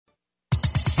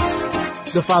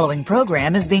The following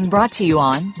program is being brought to you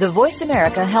on the Voice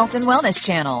America Health and Wellness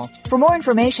Channel. For more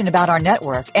information about our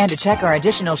network and to check our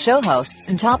additional show hosts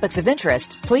and topics of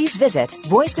interest, please visit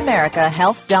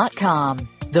voiceamericahealth.com.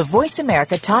 The Voice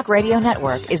America Talk Radio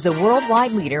Network is the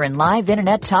worldwide leader in live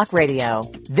Internet talk radio.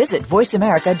 Visit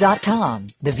voiceamerica.com.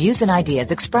 The views and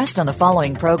ideas expressed on the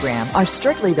following program are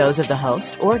strictly those of the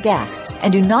host or guests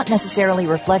and do not necessarily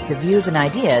reflect the views and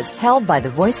ideas held by the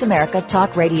Voice America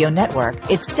Talk Radio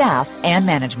Network, its staff, and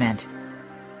management.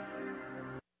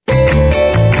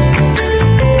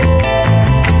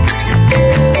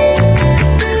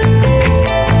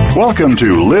 Welcome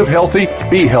to Live Healthy,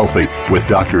 Be Healthy with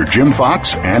Dr. Jim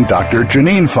Fox and Dr.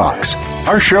 Janine Fox.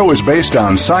 Our show is based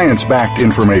on science-backed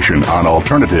information on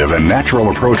alternative and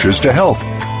natural approaches to health.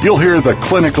 You'll hear the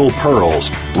clinical pearls,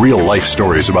 real-life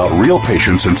stories about real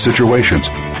patients and situations.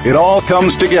 It all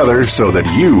comes together so that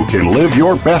you can live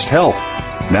your best health.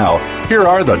 Now, here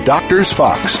are the Doctors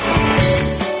Fox.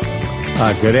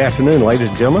 Good afternoon, ladies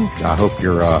and gentlemen. I hope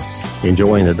you're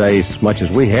enjoying the day as much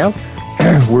as we have.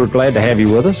 We're glad to have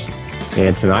you with us.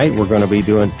 And tonight we're going to be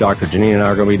doing, Dr. Janine and I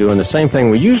are going to be doing the same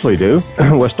thing we usually do.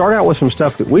 We'll start out with some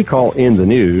stuff that we call In the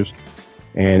News.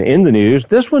 And in the news,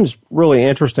 this one's really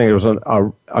interesting. It was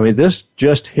this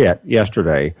just hit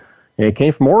yesterday. And it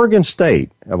came from Oregon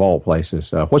State, of all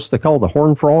places. What's they called? The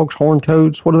horned frogs, horned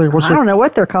toads? What are they? I don't know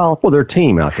what they're called. Well, they're a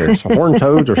team out there. It's horned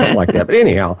toads or something like that. But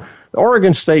anyhow, the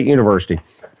Oregon State University.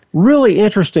 Really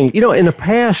interesting. You know, in the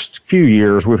past few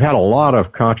years, we've had a lot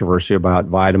of controversy about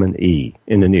vitamin E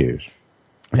in the news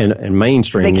and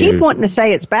mainstream news. They keep wanting to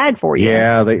say it's bad for you.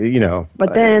 Yeah,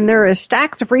 But then there is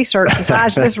stacks of research the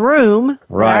size of this room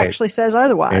that actually says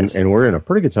otherwise. And we're in a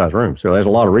pretty good-sized room, so there's a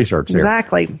lot of research there.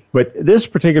 Exactly. But this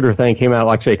particular thing came out,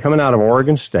 like I say, coming out of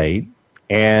Oregon State,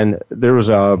 and there was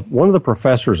one of the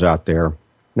professors out there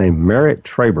named Merritt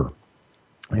Traber.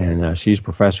 And she's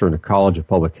professor in the College of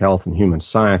Public Health and Human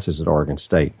Sciences at Oregon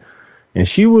State. And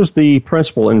she was the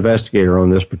principal investigator on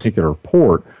this particular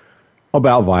report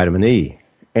about vitamin E.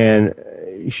 And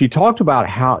she talked about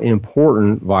how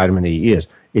important vitamin E is.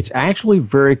 It's actually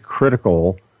very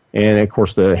critical. And, of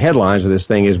course, the headlines of this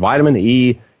thing is vitamin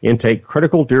E intake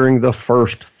critical during the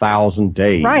first 1,000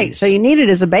 days. Right. So you need it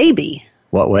as a baby.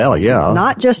 Well, yeah.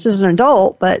 Not just as an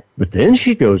adult, but... But then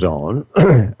she goes on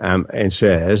and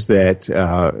says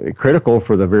that critical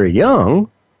for the very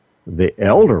young, the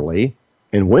elderly,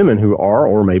 and women who are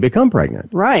or may become pregnant.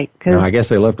 Right. Now, I guess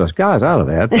they left us guys out of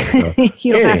that. But,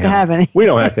 you don't have to have any. We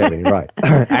don't have to have any, right.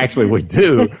 Actually, we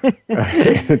do.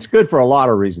 It's good for a lot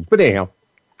of reasons. But anyhow,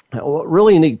 a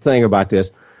really neat thing about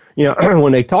this, you know,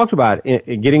 when they talked about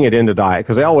getting it into diet,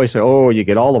 because they always say, oh, you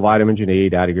get all the vitamins you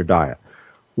need out of your diet.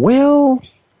 Well,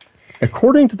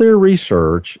 according to their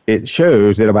research, it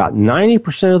shows that about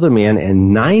 90% of the men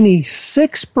and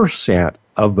 96%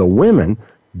 of the women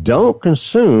don't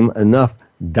consume enough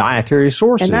dietary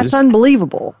sources. And that's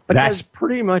unbelievable. That's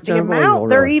pretty much the unbelievable. The amount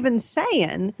they're even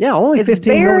saying only 15 is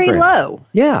very milligrams. low.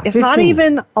 Yeah, it's 15. not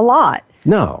even a lot.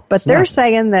 No. But they're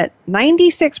saying that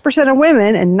 96% of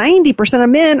women and 90% of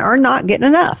men are not getting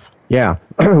enough. Yeah,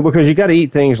 because you got to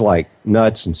eat things like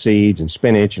nuts and seeds and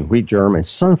spinach and wheat germ and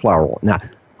sunflower oil. Now,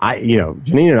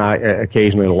 Janine and I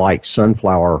occasionally like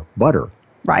sunflower butter.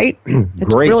 Right.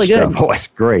 It's great really stuff. good. Oh, it's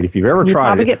great. If you've ever tried it. You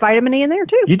probably get vitamin E in there,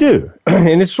 too. You do.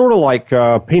 And it's sort of like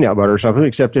peanut butter or something,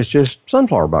 except it's just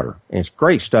sunflower butter. And it's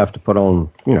great stuff to put on,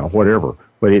 whatever.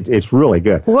 But it's really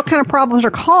good. Well, what kind of problems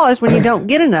are caused when you don't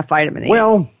get enough vitamin E?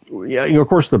 Well, of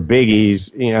course, the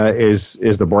biggies,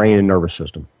 is the brain and nervous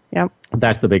system. Yep.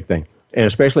 That's the big thing. And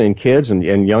especially in kids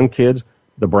and young kids,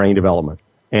 the brain development.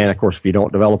 And, of course, if you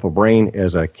don't develop a brain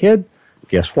as a kid,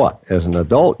 guess what? As an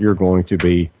adult, you're going to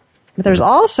be... But there's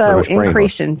also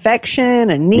increased infection,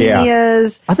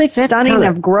 anemias, I think stunning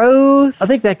of growth. I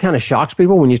think that kind of shocks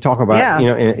people when you talk about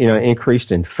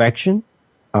increased infection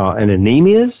and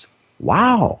anemias.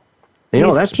 Wow.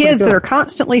 These kids that are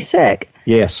constantly sick.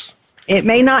 Yes. It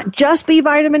may not just be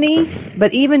vitamin E,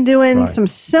 but even doing some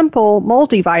simple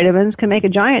multivitamins can make a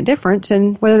giant difference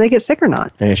in whether they get sick or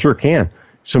not. And it sure can.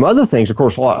 Some other things, of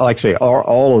course, like I say, are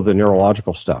all of the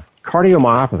neurological stuff.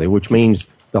 Cardiomyopathy, which means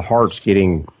the heart's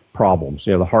getting problems,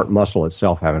 the heart muscle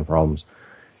itself having problems.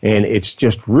 And it's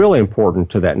just really important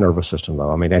to that nervous system,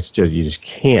 though. I mean, that's just, you just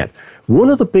can't.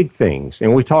 One of the big things,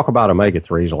 and we talk about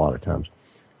omega-3s a lot of times,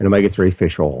 and omega-3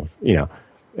 fish oil, and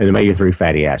omega-3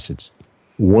 fatty acids.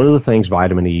 One of the things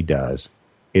vitamin E does,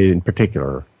 in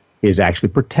particular, is actually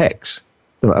protects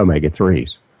the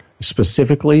omega-3s,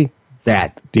 specifically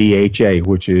that DHA,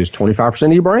 which is 25%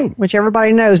 of your brain. Which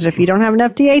everybody knows, if you don't have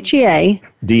enough DHA.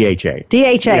 DHA.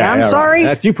 Yeah, I'm sorry.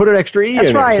 Right. You put an extra E That's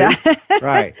in right. there.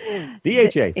 Right.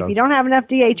 DHA. If you don't have enough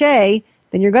DHA,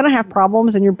 then you're going to have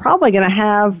problems, and you're probably going to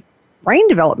have brain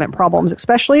development problems,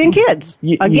 especially in kids.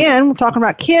 Again, we're talking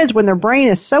about kids when their brain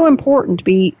is so important to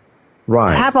be to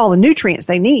have all the nutrients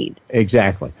they need.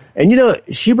 Exactly. And,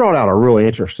 she brought out a really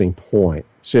interesting point.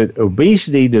 Said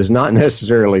obesity does not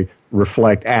necessarily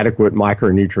reflect adequate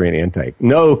micronutrient intake.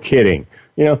 No kidding.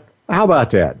 How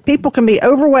about that? People can be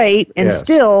overweight and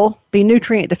still be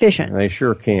nutrient deficient. They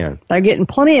sure can. They're getting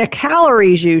plenty of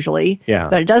calories usually,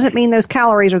 but it doesn't mean those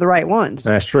calories are the right ones.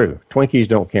 That's true. Twinkies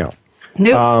don't count.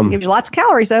 Nope. Gives you lots of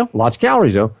calories, though. Lots of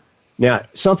calories, though. Now,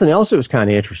 something else that was kind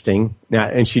of interesting. Now,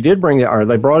 and she did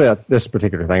they brought out this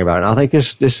particular thing about it. And I think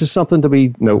this is something to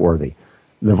be noteworthy.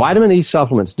 The vitamin E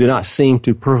supplements do not seem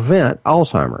to prevent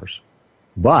Alzheimer's,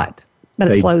 but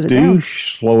it slows it down.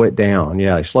 Slow it down.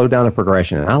 Yeah, they slow down the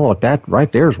progression. And I thought that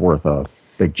right there is worth a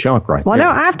big chunk right there. Well, no,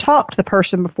 I've talked to the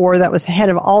person before that was the head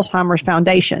of Alzheimer's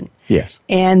Foundation. Yes.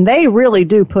 And they really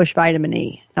do push vitamin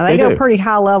E. Now, they go pretty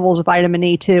high levels of vitamin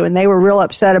E, too, and they were real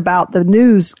upset about the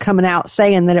news coming out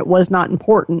saying that it was not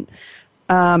important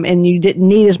and you didn't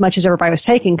need as much as everybody was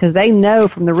taking, because they know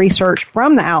from the research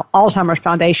from the Alzheimer's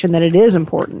Foundation that it is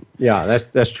important. Yeah,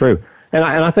 that's true. And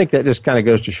I think that just kind of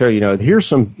goes to show, here's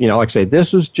some, like I say,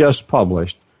 this was just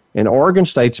published, and Oregon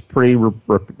State's a pretty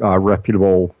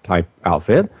reputable type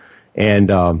outfit,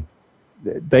 and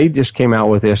they just came out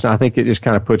with this, and I think it just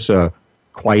kind of puts a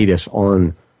quietus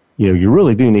on, you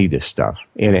really do need this stuff,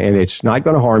 and it's not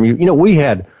going to harm you. We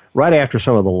had, right after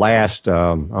some of the last, I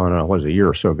don't know, what was it, a year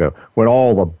or so ago, when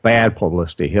all the bad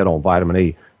publicity hit on vitamin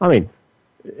E, I mean,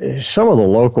 some of the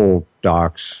local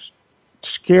docs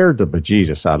scared the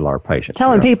bejesus out of our patients.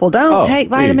 Telling people, don't take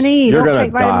vitamin E. You're don't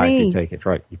take vitamin E. If you take it.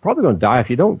 Right. You're probably going to die if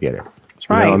you don't get it. That's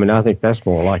right. I think that's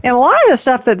more likely. And a lot of the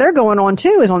stuff that they're going on,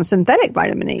 too, is on synthetic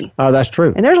vitamin E. Oh, that's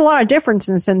true. And there's a lot of difference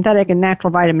in synthetic and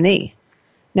natural vitamin E.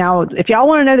 Now, if y'all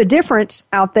want to know the difference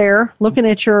out there, looking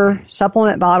at your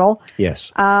supplement bottle.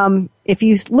 Yes. If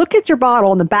you look at your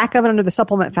bottle, in the back of it under the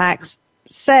supplement facts,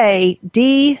 say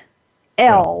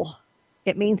DL,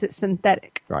 it means it's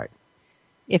synthetic. Right.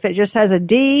 If it just has a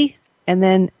D and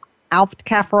then alpha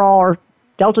decafferol or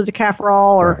delta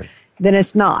decafferol, then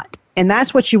it's not. And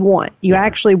that's what you want. You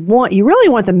really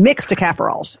want the mixed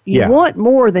decafferols. You want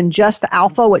more than just the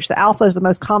alpha, which the alpha is the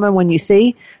most common one you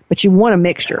see, but you want a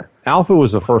mixture. Alpha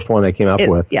was the first one they came up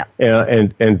with. Yeah.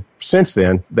 And since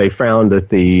then, they found that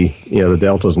the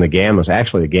deltas and the gammas,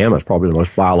 actually the gamma is probably the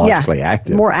most biologically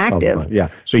active. More active.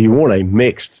 So you want a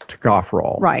mixed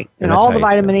tocopherol. Right. And all the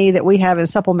vitamin E that we have in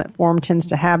supplement form tends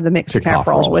to have the mixed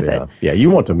tocopherols with it. Yeah, you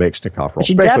want the mixed tocopherol. But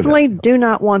you definitely do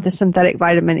not want the synthetic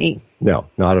vitamin E. No,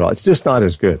 not at all. It's just not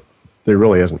as good. There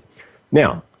really isn't.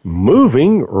 Now,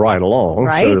 moving right along,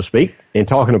 so to speak, and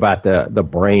talking about the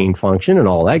brain function and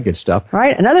all that good stuff.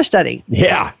 Right, another study.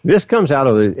 Yeah, this comes out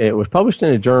of it was published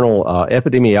in a journal,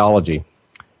 Epidemiology,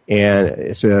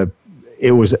 and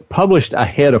it was published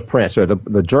ahead of print. So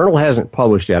the journal hasn't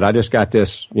published yet. I just got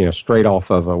this, straight off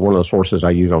of one of the sources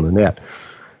I use on the net,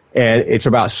 and it's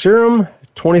about serum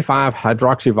 25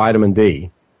 hydroxyvitamin D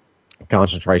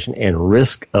concentration and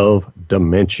risk of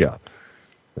dementia.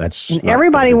 And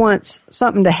everybody wants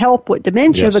something to help with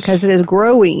dementia because it is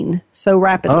growing so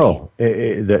rapidly. Oh,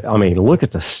 look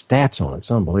at the stats on it.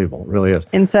 It's unbelievable. It really is.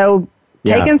 And so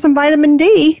taking some vitamin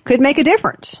D could make a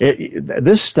difference.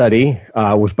 This study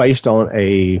was based on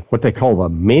what they call the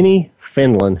Mini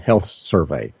Finland Health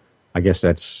Survey. I guess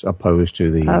that's opposed to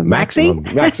the maximum.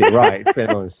 Maxi, right.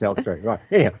 Finland's health survey. Right.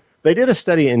 Anyhow, they did a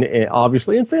study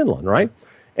obviously in Finland, right?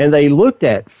 And they looked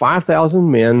at 5,010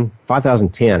 men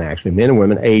and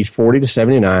women aged 40 to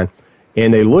 79,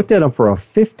 and they looked at them for a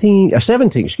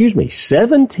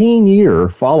 17-year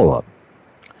follow-up.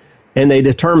 And they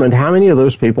determined how many of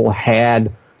those people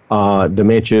had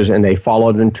dementias, and they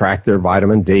followed and tracked their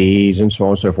vitamin Ds and so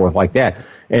on and so forth like that.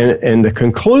 And the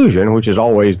conclusion, which is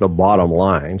always the bottom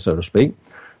line, so to speak,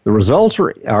 the results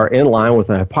are in line with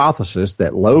the hypothesis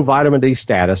that low vitamin D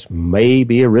status may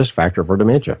be a risk factor for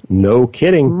dementia. No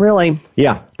kidding. Really?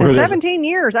 Yeah. In 17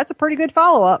 years, that's a pretty good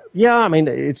follow-up. Yeah,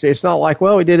 it's not like,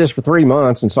 well, we did this for 3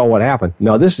 months and saw what happened.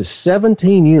 No, this is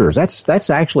 17 years. That's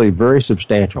actually very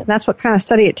substantial. And that's what kind of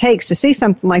study it takes to see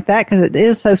something like that, because it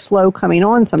is so slow coming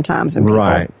on sometimes in people.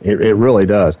 Right. It really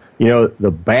does.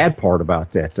 The bad part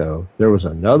about that, though, there was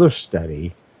another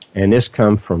study, and this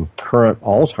comes from Current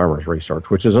Alzheimer's Research,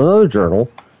 which is another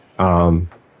journal, a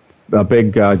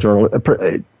big journal.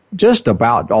 just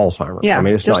about Alzheimer's. Yeah, I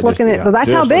mean, it's just not looking just, at that's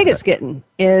how big it's getting.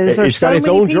 Is it's got its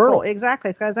own journal. Exactly,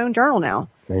 it's got its own journal now.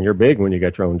 And you're big when you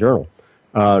got your own journal.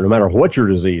 No matter what your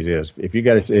disease is, if you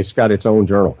got it, it's got its own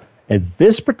journal. And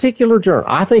this particular journal,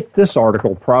 I think this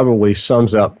article probably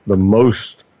sums up the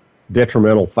most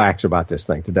detrimental facts about this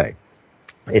thing today.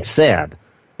 It said,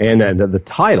 and the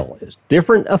title is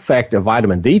Different Effect of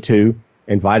Vitamin D2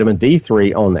 and Vitamin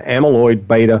D3 on the Amyloid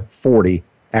Beta 40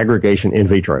 Aggregation in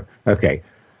Vitro. Okay.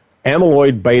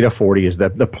 Amyloid beta 40 is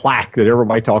the plaque that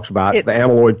everybody talks about, the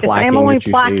amyloid plaque. It's the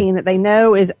amyloid plaquing that they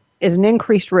know is an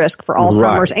increased risk for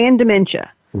Alzheimer's and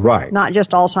dementia. Right. Not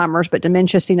just Alzheimer's, but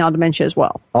dementia, senile dementia as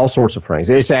well. All sorts of things.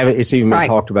 It's even been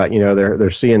talked about, they're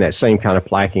seeing that same kind of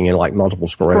plaquing in like multiple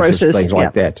sclerosis things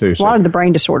like that too. So, a lot of the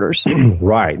brain disorders.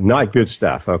 Right. Not good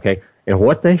stuff, okay? And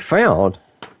what they found,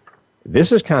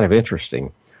 this is kind of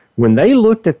interesting. When they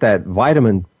looked at that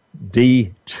vitamin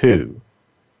D2,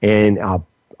 and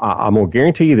I'm going to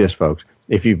guarantee you this, folks,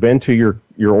 if you've been to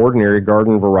your ordinary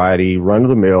garden variety,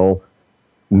 run-of-the-mill,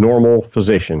 normal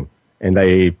physician, and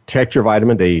they checked your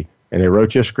vitamin D, and they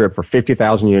wrote you a script for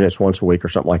 50,000 units once a week or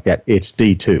something like that, it's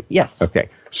D2. Yes. Okay.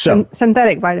 So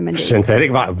synthetic vitamin D.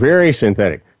 Very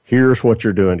synthetic. Here's what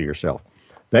you're doing to yourself.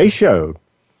 They showed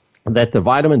that the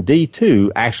vitamin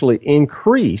D2 actually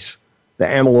increase the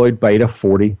amyloid beta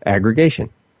 40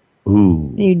 aggregation.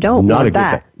 Ooh. You don't want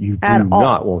that. You do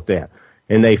not want that.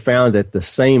 And they found that the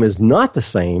same is not the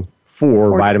same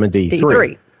for vitamin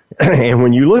D3. And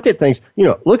when you look at things,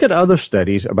 look at other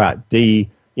studies about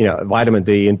vitamin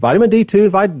D and vitamin D2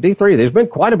 and vitamin D3. There's been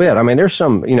quite a bit. I mean, there's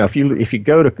some, if you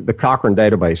go to the Cochrane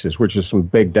databases, which is some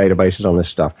big databases on this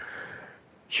stuff,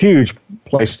 huge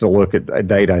place to look at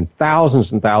data and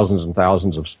thousands and thousands and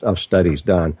thousands of studies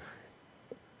done.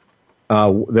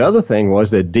 The other thing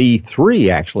was that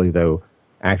D3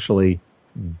 actually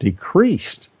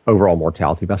decreased overall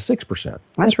mortality by 6%.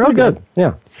 That's real good.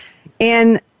 Yeah.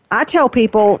 And I tell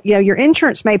people, your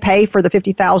insurance may pay for the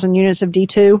 50,000 units of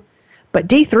D2, but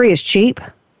D3 is cheap.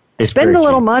 Spend a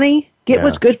little money, get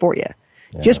what's good for you.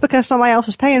 Yeah. Just because somebody else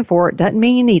is paying for it doesn't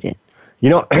mean you need it.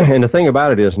 And the thing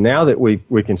about it is now that we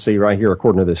can see right here,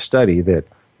 according to this study, that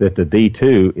the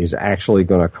D2 is actually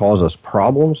going to cause us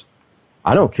problems.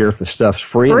 I don't care if the stuff's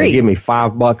free. And they give me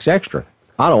 $5 extra.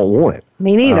 I don't want it.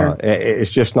 Me neither.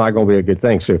 It's just not going to be a good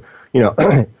thing. So,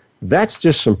 that's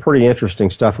just some pretty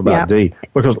interesting stuff about D.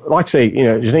 Because, like I say,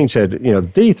 Janine said,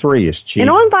 D3 is cheap. And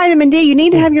on vitamin D, you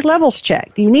need to have your levels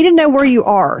checked. You need to know where you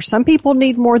are. Some people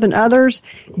need more than others.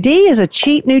 D is a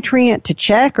cheap nutrient to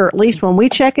check, or at least when we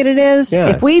check it, it is.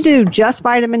 Yes. If we do just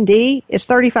vitamin D, it's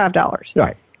 $35.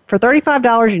 Right. For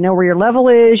 $35, you know where your level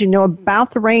is. You know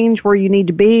about the range where you need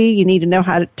to be. You need to know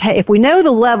how to take. If we know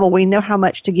the level, we know how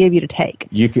much to give you to take.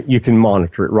 You can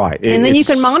monitor it, right. And then you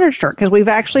can monitor it, because we've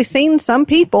actually seen some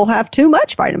people have too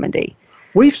much vitamin D.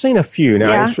 We've seen a few.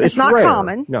 Now, it's not rare.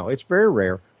 common. No, it's very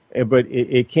rare. But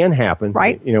it can happen.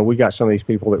 Right. We got some of these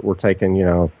people that were taking,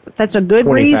 That's a good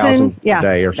reason. A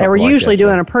day or something they were usually like that,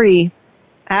 doing a pretty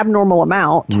abnormal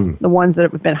amount, the ones that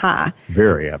have been high.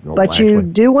 Very abnormal. But you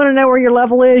do want to know where your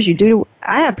level is.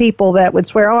 I have people that would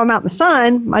swear, I'm out in the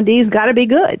sun, my D's got to be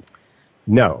good.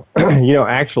 No.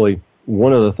 Actually,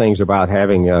 one of the things about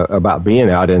about being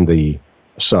out in the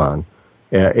sun,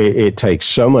 it takes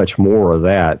so much more of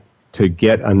that to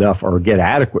get enough or get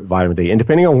adequate vitamin D. And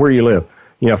depending on where you live,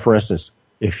 for instance,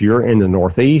 if you're in the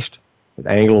Northeast, at the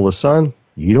angle of the sun,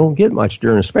 you don't get much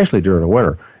especially during the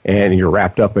winter, and you're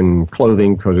wrapped up in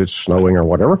clothing because it's snowing or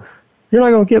whatever, you're not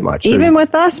going to get much. Even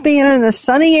with us being in a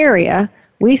sunny area,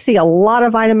 we see a lot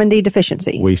of vitamin D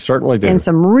deficiency. We certainly do. And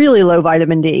some really low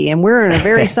vitamin D, and we're in a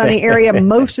very sunny area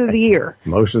most of the year.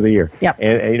 Most of the year. Yep.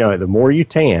 And, the more you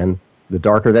tan, the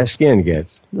darker that skin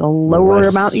gets. The lower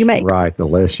amount you make. Right, the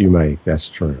less you make. That's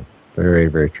true. Very,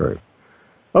 very true.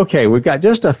 Okay, we've got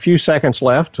just a few seconds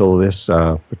left till this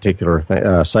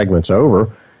particular segment's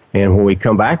over. And when we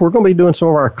come back, we're going to be doing some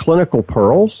of our clinical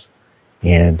pearls.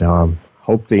 And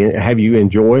hope to have you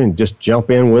enjoy and just jump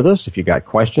in with us. If you got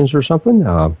questions or something,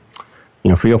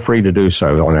 feel free to do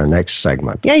so on our next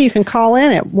segment. Yeah, you can call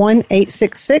in at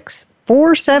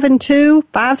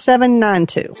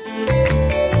 1-866-472-5792.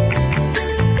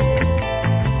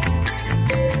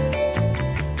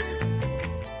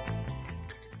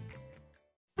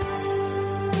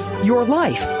 Your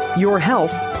life, your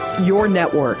health, your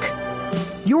network.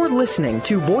 You're listening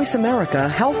to Voice America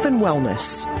Health and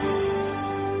Wellness.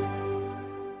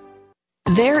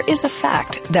 There is a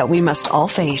fact that we must all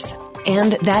face.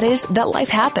 and that is that life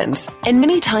happens. And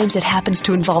many times it happens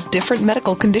to involve different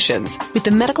medical conditions. With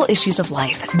the medical issues of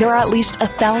life, there are at least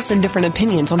 1,000 different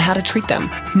opinions on how to treat them.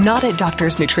 Not at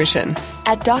Doctor's Nutrition.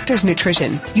 At Doctor's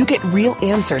Nutrition, you get real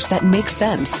answers that make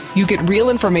sense. You get real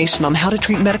information on how to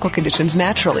treat medical conditions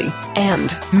naturally,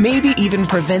 and maybe even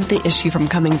prevent the issue from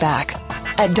coming back.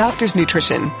 At Doctor's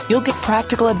Nutrition, you'll get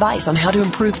practical advice on how to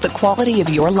improve the quality of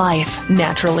your life,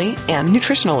 naturally and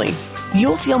nutritionally.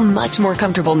 You'll feel much more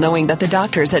comfortable knowing that the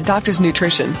doctors at Doctor's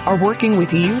Nutrition are working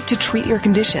with you to treat your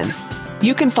condition.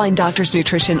 You can find Doctor's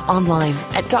Nutrition online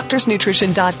at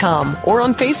doctorsnutrition.com or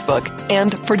on Facebook.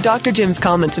 And for Dr. Jim's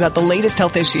comments about the latest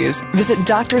health issues, visit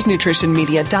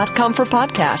doctorsnutritionmedia.com for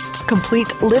podcasts,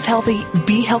 complete Live Healthy,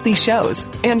 Be Healthy shows,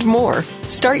 and more.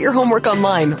 Start your homework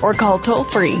online or call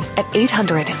toll-free at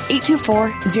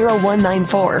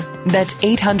 800-824-0194. That's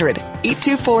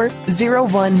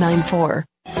 800-824-0194.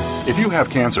 If you have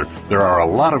cancer, there are a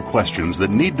lot of questions that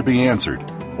need to be answered.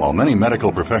 While many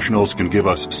medical professionals can give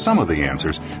us some of the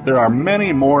answers, there are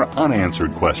many more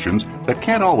unanswered questions that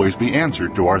can't always be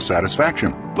answered to our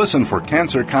satisfaction. Listen for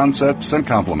Cancer Concepts and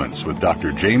Compliments with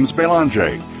Dr. James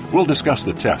Belanger. We'll discuss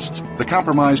the tests, the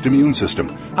compromised immune system,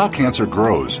 how cancer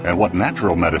grows, and what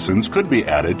natural medicines could be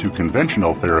added to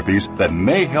conventional therapies that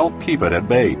may help keep it at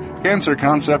bay. Cancer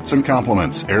Concepts and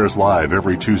Compliments airs live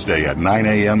every Tuesday at 9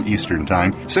 a.m. Eastern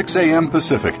Time, 6 a.m.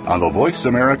 Pacific on the Voice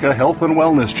America Health and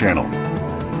Wellness Channel.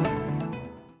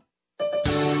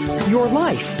 Your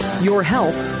life, your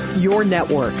health, your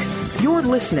network. You're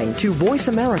listening to Voice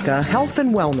America Health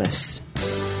and Wellness.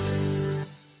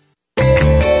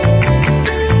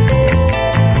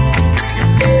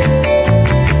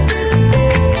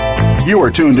 You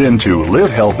are tuned in to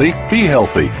Live Healthy, Be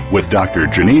Healthy with Dr.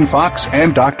 Janine Fox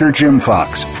and Dr. Jim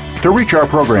Fox. To reach our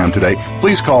program today,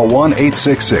 please call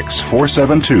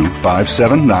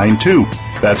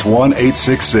 1-866-472-5792. That's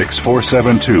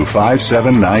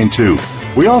 1-866-472-5792.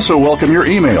 We also welcome your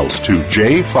emails to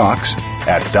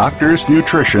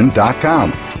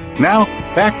jfox@doctorsnutrition.com. Now,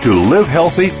 back to Live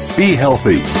Healthy, Be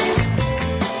Healthy.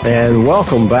 And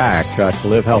welcome back to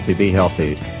Live Healthy, Be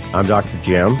Healthy. I'm Dr.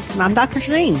 Jim. And I'm Dr.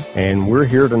 Janine. And we're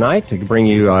here tonight to bring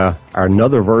you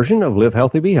another version of Live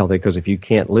Healthy, Be Healthy, because if you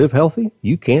can't live healthy,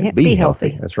 you can't be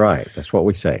healthy. That's right. That's what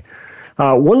we say.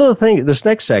 One of the things, this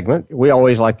next segment, we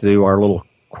always like to do our little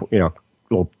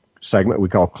segment we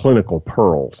call Clinical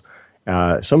Pearls.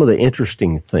 Some of the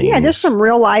interesting things. Yeah, just some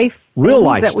real life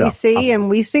stuff that we see, and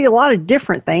we see a lot of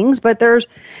different things, but there's,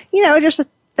 just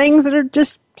things that are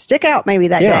just stick out maybe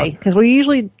that day, because we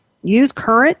usually use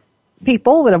current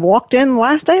people that have walked in the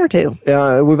last day or two.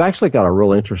 We've actually got a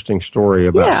real interesting story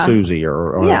about Susie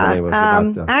or her name was.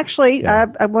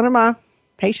 One of my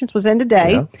patients was in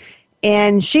today,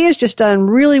 and she has just done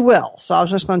really well. So I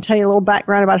was just going to tell you a little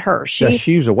background about her.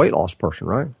 She's a weight loss person,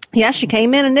 right? Yeah, she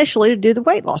came in initially to do the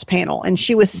weight loss panel, and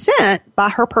she was sent by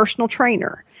her personal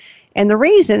trainer. And the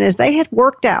reason is they had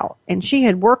worked out, and she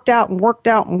had worked out and worked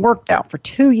out and worked out for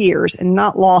 2 years and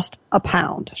not lost a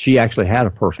pound. She actually had a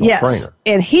personal trainer.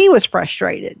 And he was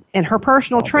frustrated, and her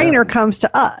personal trainer comes to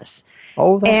us.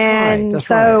 Oh, that's right. And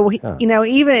so,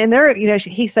 even in there,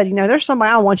 he said, there's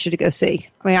somebody I want you to go see.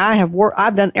 I mean,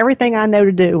 I've done everything I know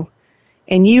to do,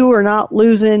 and you are not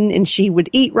losing. And she would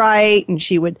eat right, and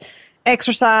she would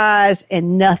exercise,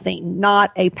 and nothing,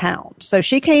 not a pound. So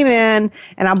she came in,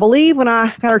 and I believe when I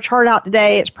got her chart out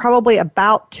today, it's probably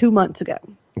about 2 months ago.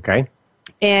 Okay.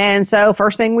 And so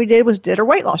first thing we did was did her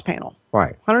weight loss panel.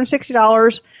 Right.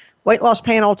 $160, weight loss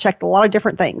panel, checked a lot of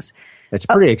different things. It's a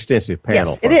pretty extensive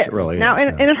panel. Yes, it is. It really now,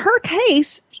 is. And in her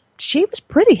case, she was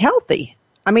pretty healthy.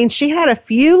 I mean, she had a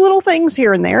few little things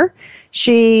here and there.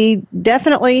 She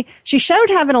showed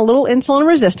having a little insulin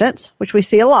resistance, which we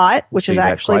see a lot, which is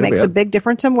actually makes a big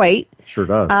difference in weight. Sure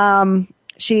does.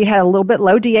 She had a little bit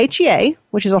low DHEA,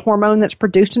 which is a hormone that's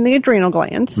produced in the adrenal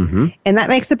glands, and that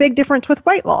makes a big difference with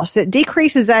weight loss. It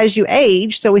decreases as you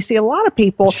age, so we see a lot of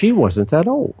people. She wasn't that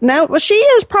old. No, well, she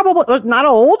is probably not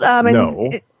old.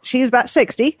 No. She's about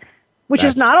 60, which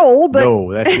is not old. But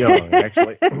no, that's young,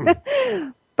 actually.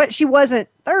 But she wasn't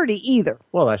 30 either.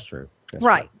 Well, that's true.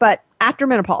 Right. But after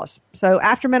menopause. So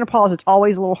after menopause, it's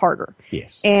always a little harder.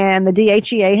 Yes. And the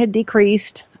DHEA had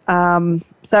decreased.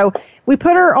 So we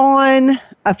put her on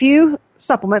a few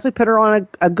supplements. We put her on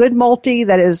a good multi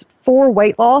that is for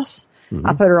weight loss.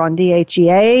 I put her on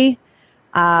DHEA.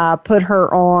 I put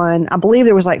her on, I believe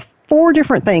there was like 4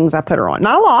 different things I put her on.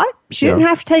 Not a lot. She didn't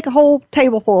have to take a whole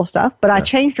table full of stuff, but I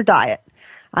changed her diet.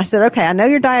 I said, okay, I know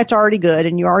your diet's already good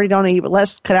and you already don't eat, but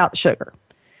let's cut out the sugar.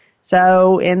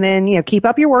 So, and then, keep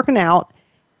up your working out.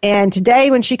 And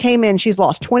today when she came in, she's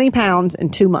lost 20 pounds in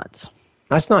 2 months.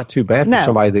 That's not too bad for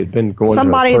somebody that had been going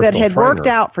somebody to a that personal had trainer. worked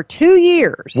out for 2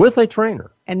 years With a trainer.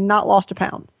 and not lost a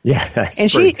pound. Yeah, that's And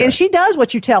she does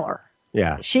what you tell her.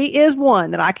 Yeah. She is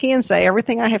one that I can say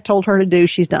everything I have told her to do,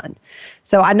 she's done.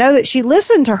 So I know that she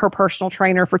listened to her personal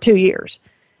trainer for 2 years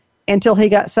until he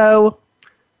got so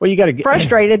you got to get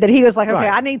frustrated that he was like, okay,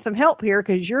 Right. I need some help here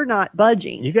because you're not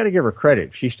budging. You got to give her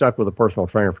credit. She stuck with a personal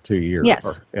trainer for 2 years.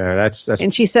 Yes. That's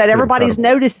And she said everybody's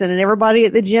incredible. noticing, and everybody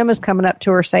at the gym is coming up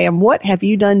to her saying, what have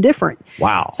you done different?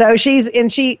 Wow. So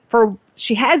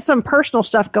she had some personal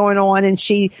stuff going on, and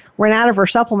she ran out of her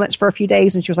supplements for a few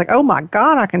days, and she was like, oh my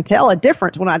God, I can tell a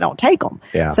difference when I don't take them.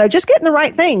 Yeah. So just getting the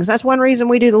right things. That's one reason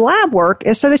we do the lab work,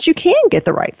 is so that you can get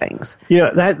the right things.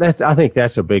 I think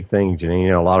that's a big thing,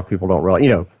 Janine. A lot of people don't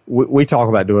realize, we talk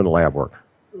about doing the lab work.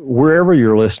 Wherever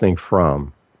you're listening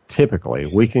from, typically,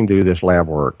 we can do this lab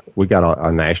work. We got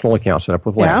a national account set up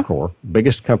with LabCorp,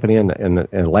 biggest company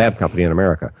and lab company in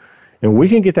America. And we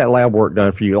can get that lab work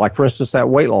done for you. Like, for instance, that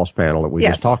weight loss panel that we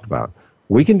just talked about.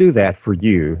 We can do that for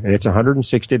you, and it's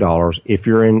 $160 if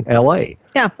you're in L.A.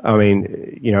 Yeah. I mean,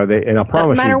 and I promise you.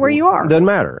 Doesn't matter where you are. Doesn't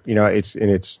matter.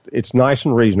 It's nice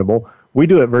and reasonable. We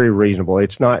do it very reasonable.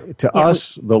 It's not, to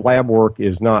us, the lab work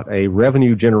is not a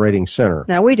revenue-generating center.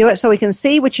 No, we do it so we can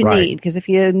see what you need. Because if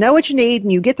you know what you need and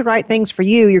you get the right things for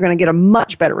you, you're going to get a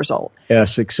much better result.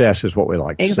 Success is what we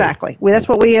like to see. Exactly. That's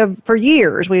what we have for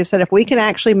years. We have said if we can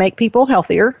actually make people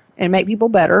healthier and make people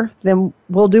better, then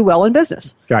we'll do well in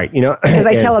business. Right. Because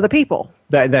they tell other people.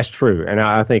 That's true. And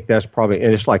I think that's probably,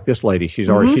 and it's like this lady, she's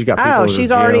got people she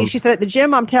said at the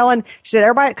gym, she said,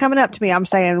 everybody coming up to me, I'm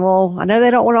saying, well, I know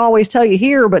they don't want to always tell you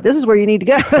here, but this is where you need to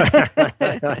go.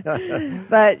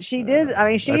 But she did. I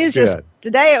mean,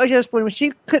 today it was just when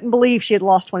she couldn't believe she had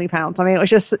lost 20 pounds. I mean, it was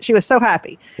just, she was so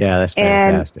happy. Yeah, that's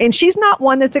fantastic. And she's not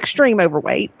one that's extreme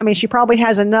overweight. I mean, she probably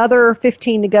has another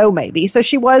 15 to go maybe. So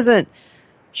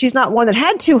she's not one that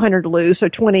had 200 to lose. So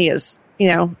 20 is,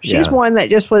 she's one that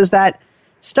just was that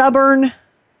stubborn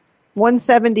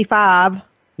 175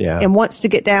 and wants to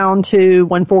get down to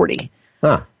 140.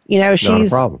 Huh. She's not a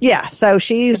problem. Yeah, so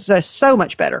she's so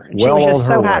much better. And well, she was just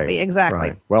so way. happy. Exactly.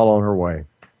 Right. Well on her way.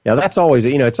 Yeah, that's always,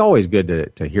 it's always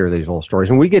good to hear these little stories.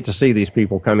 And we get to see these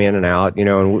people come in and out,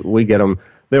 and we get them,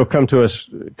 they'll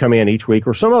come in each week,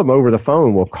 or some of them over the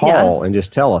phone will call and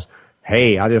just tell us,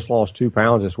 hey, I just lost 2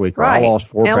 pounds this week, or I lost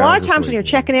 4 pounds. And a lot of this times when you're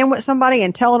checking in with somebody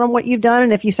and telling them what you've done,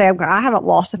 and if you say, I haven't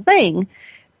lost a thing,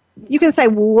 you can say,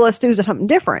 well, let's do something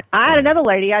different. I had another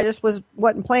lady, I just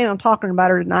wasn't planning on talking about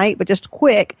her tonight, but just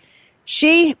quick.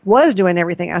 She was doing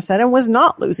everything I said and was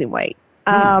not losing weight.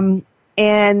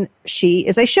 And she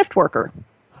is a shift worker.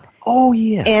 Oh,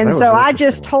 yeah. And so I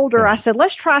just told her, I said,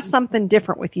 let's try something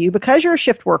different with you. Because you're a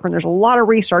shift worker, and there's a lot of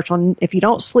research on if you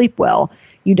don't sleep well,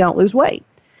 you don't lose weight.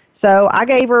 So I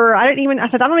gave her, I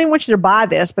said, I don't even want you to buy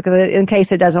this because in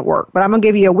case it doesn't work, but I'm going to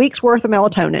give you a week's worth of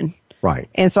melatonin. Right.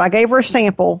 And so I gave her a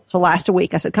sample to last a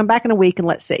week. I said, come back in a week and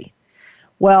let's see.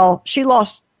 Well,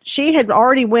 she had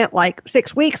already went like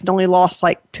 6 weeks and only lost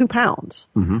like 2 pounds.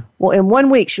 Mm-hmm. Well, in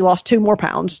 1 week, she lost 2 more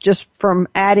pounds just from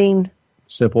adding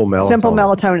simple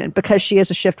melatonin because she is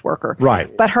a shift worker.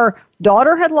 Right. But her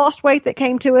daughter had lost weight that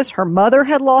came to us. Her mother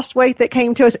had lost weight that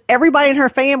came to us. Everybody in her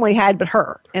family had but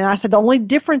her. And I said, the only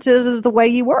difference is the way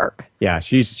you work. Yeah,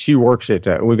 she works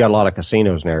at, we've got a lot of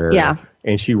casinos in our area. Yeah.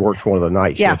 And she works one of the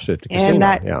night shifts at the casino.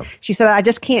 And she said, I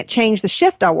just can't change the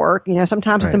shift I work.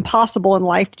 Sometimes it's impossible in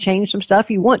life to change some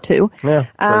stuff you want to.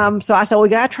 Yeah, so I said, we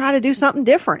got to try to do something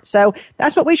different. So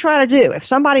that's what we try to do. If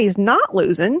somebody's not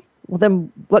losing, well,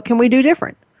 then what can we do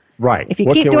different? Right. If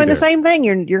you keep doing the same thing,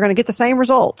 you're going to get the same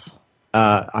results.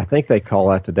 I think they call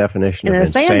that the definition of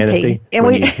insanity. And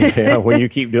when you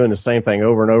keep doing the same thing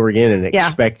over and over again and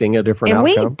expecting a different outcome.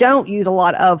 And we don't use a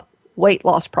lot of weight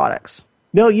loss products.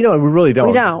 No, we really don't.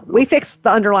 We don't. We fix the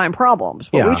underlying problems.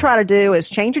 What we try to do is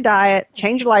change your diet,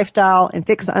 change your lifestyle, and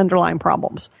fix the underlying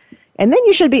problems. And then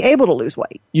you should be able to lose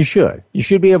weight. You should. You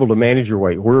should be able to manage your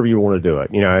weight wherever you want to do it.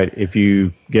 If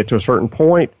you get to a certain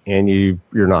point and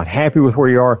you're not happy with where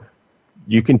you are,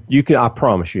 you can. I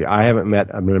promise you, I haven't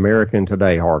met an American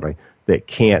today hardly that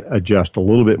can't adjust a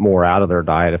little bit more out of their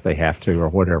diet if they have to or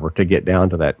whatever to get down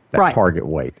to that target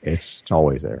weight. It's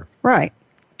always there. Right.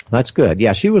 That's good.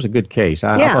 Yeah, she was a good case.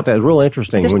 I thought that was real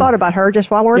interesting. I just thought about her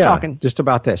just while we were talking. Just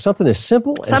about that. Something as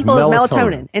simple as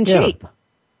melatonin and cheap.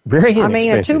 Very inexpensive. I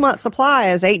mean, a 2-month supply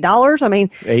is $8. I mean,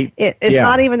 it's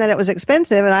not even that it was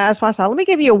expensive. And I said, let me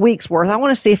give you a week's worth. I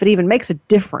want to see if it even makes a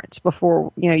difference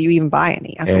before you even buy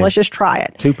any. I said, let's just try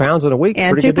it. 2 pounds in a week.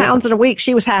 And 2 pounds in a week,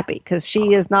 she was happy because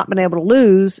she has not been able to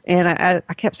lose. And I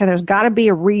kept saying, there's got to be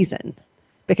a reason.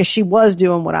 because she was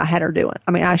doing what I had her doing.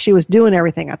 I mean, she was doing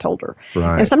everything I told her.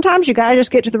 Right. And sometimes you got to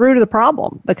just get to the root of the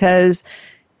problem because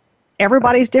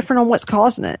everybody's different on what's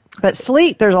causing it. But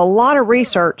sleep, there's a lot of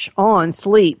research on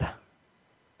sleep.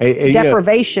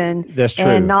 Deprivation that's true.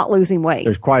 And not losing weight.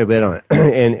 There's quite a bit on it.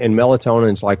 and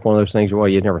melatonin is like one of those things, well,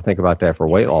 you'd never think about that for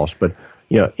weight loss. But,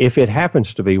 if it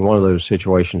happens to be one of those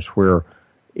situations where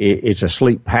it's a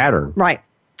sleep pattern. Right.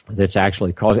 That's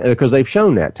actually causing, because they've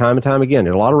shown that time and time again.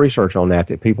 There's a lot of research on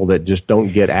that people that just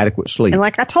don't get adequate sleep. And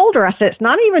like I told her, I said, it's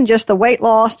not even just the weight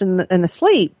loss and the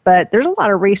sleep, but there's a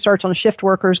lot of research on shift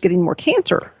workers getting more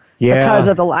cancer. Because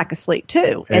of the lack of sleep,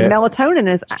 too. And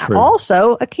melatonin is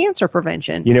also a cancer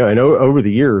prevention. And over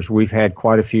the years, we've had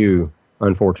quite a few,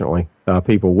 unfortunately,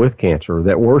 people with cancer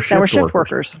that were shift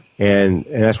workers. And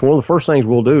that's one of the first things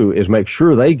we'll do is make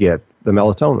sure they get the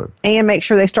melatonin. And make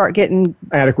sure they start getting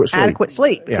adequate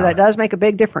sleep. Because that does make a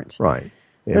big difference. Right.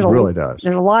 It really does.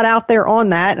 There's a lot out there on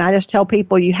that, and I just tell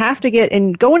people you have to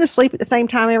going to sleep at the same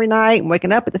time every night and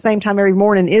waking up at the same time every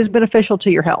morning is beneficial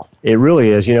to your health. It really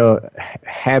is.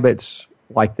 Habits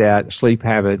like that, sleep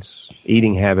habits,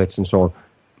 eating habits, and so on,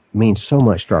 mean so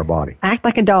much to our body. Act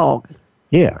like a dog.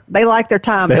 Yeah. They like their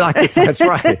time. That's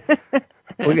right.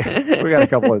 We got a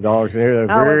couple of dogs in here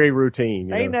that are very routine.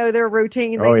 They know their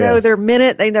routine. They know their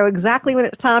minute. They know exactly when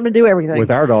it's time to do everything. With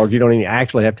our dogs, you don't even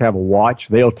actually have to have a watch.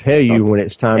 They'll tell you when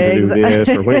it's time to do this,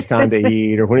 or when it's time to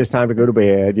eat, or when it's time to go to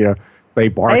bed. They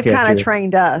bark at you. They've kind of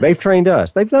trained us. They've trained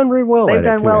us. They've done really well. They've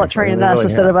done well at training us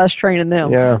instead of us training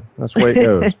them. Yeah, that's the way it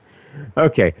goes.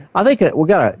 Okay, I think we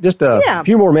got just a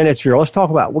few more minutes here. Let's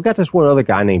talk about. We got this one other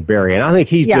guy named Barry, and I think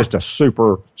he's just a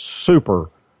super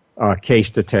case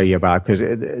to tell you about, because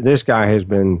this guy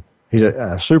he's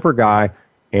a super guy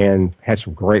and had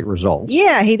some great results.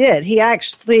 Yeah, he did. He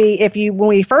actually, when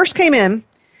we first came in,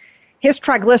 his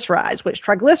triglycerides, which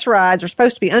triglycerides are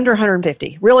supposed to be under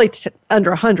 150, really under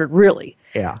 100, really.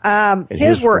 Yeah.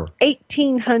 His were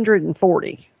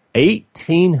 1,840.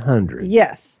 1,800.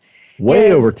 Yes.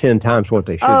 Way over 10 times what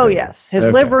they should be. Oh, yes. His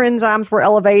liver enzymes were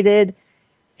elevated.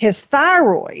 His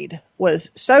thyroid was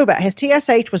so bad. His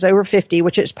TSH was over 50,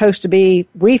 which it's supposed to be,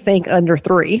 we think, under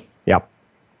 3. Yep.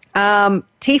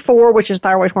 T4, which is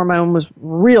thyroid hormone, was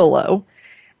real low.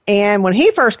 And when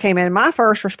he first came in, my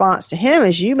first response to him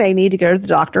is, you may need to go to the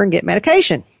doctor and get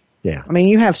medication. Yeah. I mean,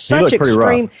 you have such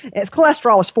extreme. His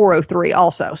cholesterol was 403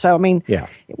 also. So, I mean, it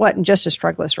wasn't just his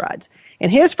triglycerides.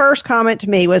 And his first comment to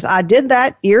me was, I did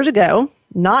that years ago,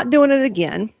 not doing it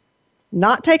again.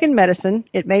 Not taking medicine.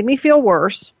 It made me feel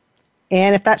worse.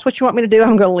 And if that's what you want me to do,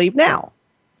 I'm going to leave now.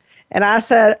 And I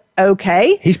said,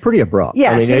 okay. He's pretty abrupt.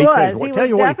 Yes, he was. He tell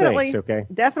you was what he thinks, okay?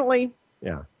 Definitely.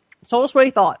 Yeah. Told us what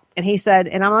he thought. And he said,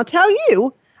 and I'm going to tell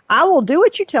you, I will do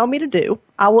what you tell me to do.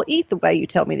 I will eat the way you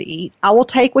tell me to eat. I will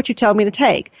take what you tell me to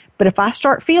take. But if I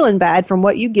start feeling bad from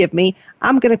what you give me,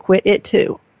 I'm going to quit it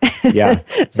too. Yeah.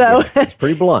 So it's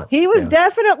pretty blunt. He was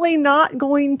definitely not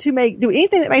going to do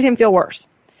anything that made him feel worse.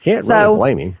 Can't really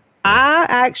blame him. I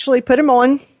actually put him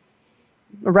on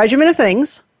a regimen of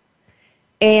things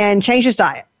and changed his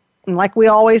diet. And like we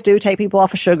always do, take people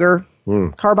off of sugar,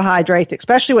 carbohydrates,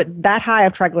 especially with that high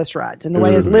of triglycerides. And the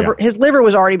way his liver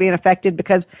was already being affected,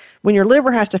 because when your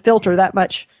liver has to filter that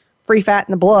much free fat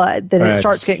in the blood, then it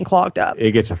starts getting clogged up.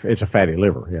 It's a fatty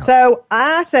liver. Yeah. So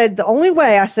I said, the only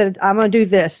way I'm going to do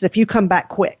this is if you come back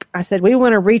quick. I said, we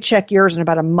want to recheck yours in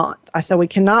about a month. I said, we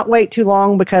cannot wait too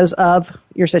long because of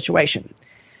your situation.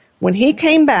 When he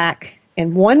came back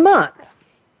in 1 month,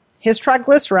 his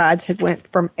triglycerides had went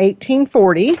from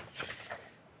 1840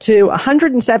 to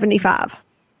 175.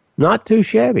 Not too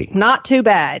shabby. Not too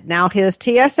bad. Now, his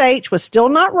TSH was still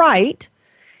not right.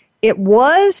 It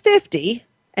was 50,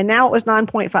 and now it was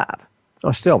 9.5.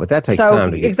 Oh, still, but that takes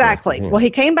time to get exactly. there. Yeah. Well, he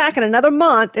came back in another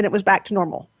month, and it was back to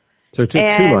normal. So it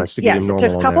took 2 months to get him normal. Yes,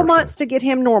 it took a couple months to get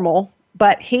him normal,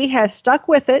 but he has stuck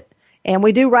with it, and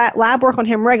we do lab work on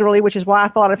him regularly, which is why I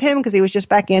thought of him, because he was just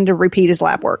back in to repeat his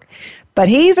lab work. But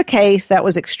he's a case that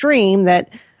was extreme that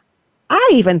I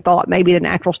even thought maybe the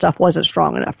natural stuff wasn't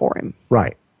strong enough for him.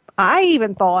 Right. I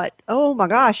even thought, oh my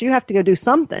gosh, you have to go do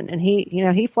something. And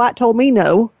he flat told me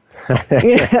no.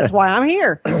 That's why I'm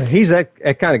here. He's that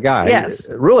kind of guy. Yes. He's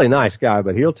a really nice guy,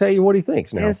 but he'll tell you what he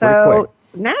thinks now. And so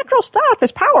natural stuff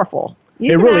is powerful.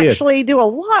 You can really actually do a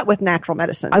lot with natural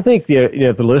medicine. I think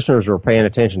if the listeners are paying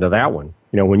attention to that one,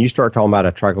 when you start talking about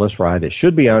a triglyceride, it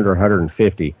should be under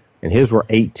 150, and his were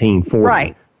 1840.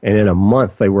 Right. And in a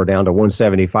month they were down to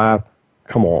 175.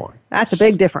 Come on. That's a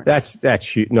big difference. That's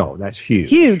huge. No, that's huge.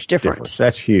 Huge difference.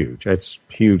 That's huge. That's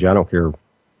huge. I don't care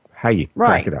how you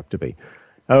crack it up to be.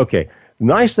 Okay.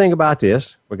 nice thing about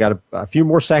this, we got a few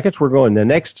more seconds. We're going the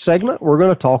next segment. We're going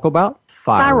to talk about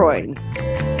thyroid.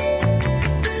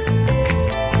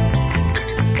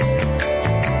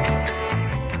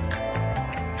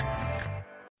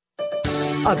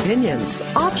 Opinions,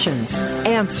 options,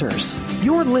 answers.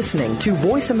 You're listening to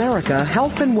Voice America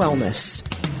Health and Wellness.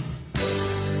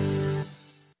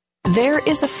 There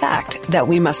is a fact that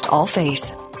we must all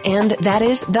face, and that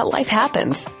is that life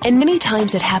happens. And many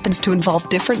times it happens to involve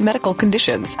different medical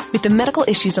conditions. With the medical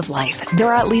issues of life, there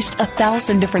are at least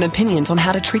 1,000 different opinions on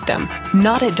how to treat them.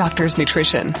 Not at Doctor's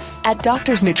Nutrition. At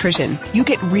Doctor's Nutrition, you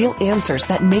get real answers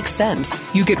that make sense.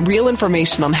 You get real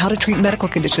information on how to treat medical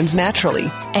conditions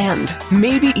naturally, and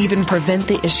maybe even prevent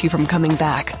the issue from coming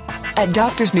back. At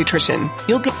Doctor's Nutrition,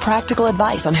 you'll get practical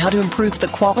advice on how to improve the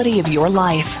quality of your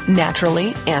life,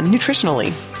 naturally and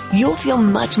nutritionally. You'll feel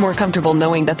much more comfortable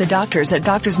knowing that the doctors at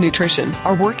Doctor's Nutrition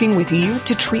are working with you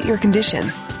to treat your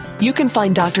condition. You can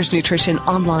find Doctor's Nutrition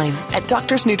online at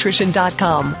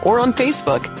doctorsnutrition.com or on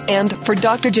Facebook. And for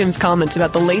Dr. Jim's comments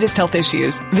about the latest health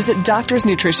issues, visit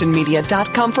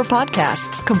doctorsnutritionmedia.com for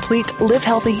podcasts, complete Live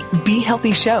Healthy, Be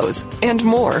Healthy shows, and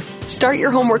more. Start your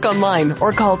homework online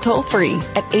or call toll-free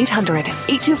at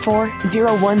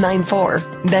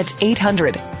 800-824-0194. That's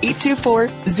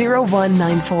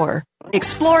 800-824-0194.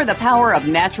 Explore the power of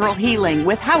natural healing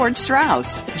with Howard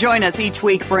Strauss. Join us each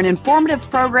week for an informative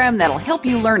program that'll help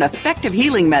you learn effective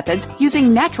healing methods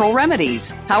using natural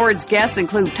remedies. Howard's guests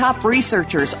include top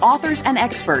researchers, authors, and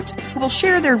experts who will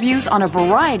share their views on a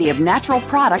variety of natural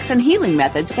products and healing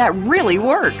methods that really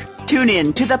work. Tune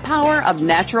in to The Power of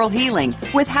Natural Healing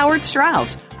with Howard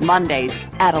Strauss, Mondays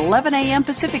at 11 a.m.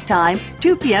 Pacific Time,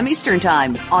 2 p.m. Eastern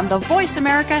Time on the Voice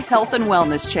America Health and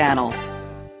Wellness Channel.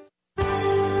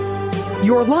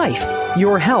 Your life,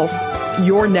 your health,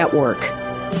 your network.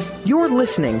 You're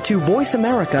listening to Voice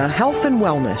America Health and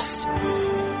Wellness.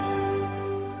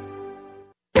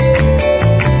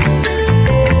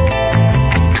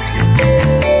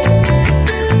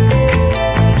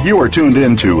 You are tuned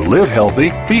in to Live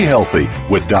Healthy, Be Healthy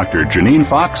with Dr. Janine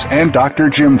Fox and Dr.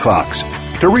 Jim Fox.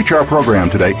 To reach our program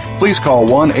today, please call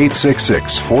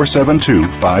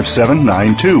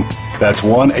 1-866-472-5792. That's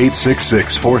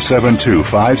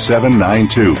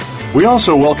 1-866-472-5792. We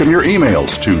also welcome your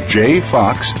emails to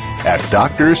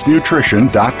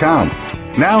jfox@doctorsnutrition.com.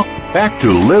 Now, back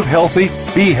to Live Healthy,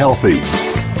 Be Healthy.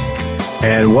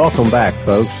 And welcome back,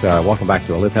 folks. Welcome back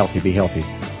to Live Healthy, Be Healthy.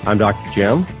 I'm Dr.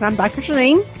 Jim. And I'm Dr.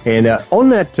 Janine. And on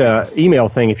that email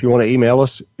thing, if you want to email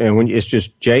us, and it's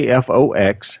just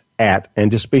JFOX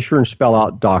and just be sure and spell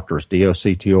out doctors,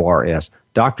 DOCTORS,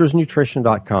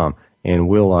 doctorsnutrition.com. And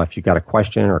we'll, if you've got a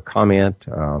question or a comment.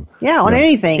 On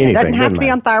anything. It doesn't have to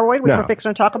be on thyroid, which we're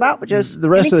fixing to talk about. But just the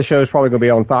rest of the show is probably going to be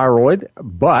on thyroid,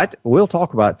 but we'll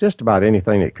talk about just about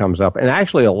anything that comes up. And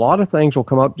actually, a lot of things will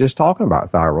come up just talking about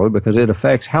thyroid because it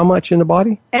affects how much in the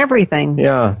body? Everything.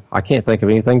 Yeah. I can't think of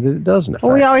anything that it doesn't affect.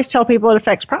 Well, we always tell people it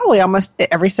affects probably almost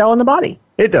every cell in the body.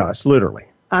 It does, literally.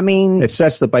 I mean, it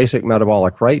sets the basic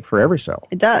metabolic rate for every cell.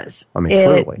 It does. I mean,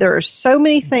 truly. There are so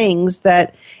many things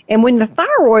that, and when the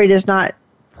thyroid is not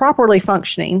properly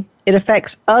functioning, it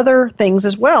affects other things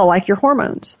as well, like your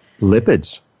hormones.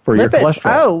 Lipids for your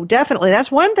cholesterol. Oh, definitely.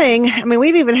 That's one thing. I mean,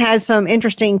 we've even had some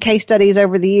interesting case studies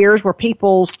over the years where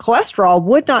people's cholesterol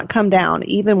would not come down,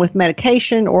 even with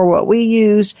medication or what we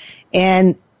use.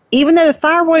 And even though the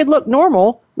thyroid looked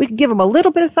normal, we could give them a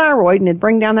little bit of thyroid and it'd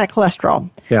bring down that cholesterol.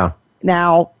 Yeah.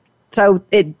 Now, so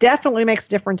it definitely makes a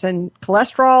difference in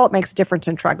cholesterol. It makes a difference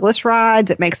in triglycerides.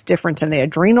 It makes a difference in the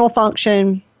adrenal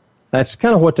function. That's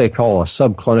kind of what they call a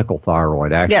subclinical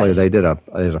thyroid. Actually, Yes. they did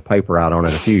there's a paper out on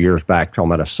it a few years back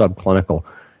talking about a subclinical.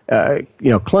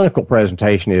 Clinical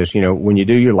presentation is, when you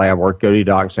do your lab work, go to your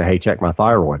doc and say, hey, check my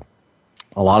thyroid.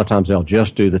 A lot of times they'll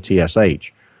just do the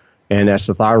TSH. And that's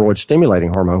the thyroid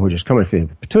stimulating hormone, which is coming from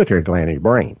the pituitary gland in your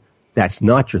brain. That's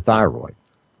not your thyroid.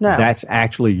 No. That's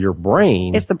actually your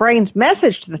brain. It's the brain's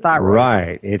message to the thyroid.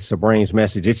 Right. It's the brain's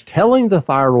message. It's telling the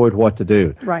thyroid what to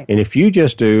do. Right. And if you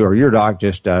just do, or your doc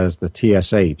just does the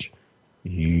TSH,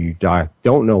 you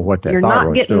don't know what that You're thyroid's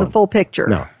not getting doing. the full picture.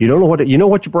 No. You don't know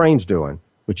what your brain's doing,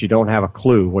 but you don't have a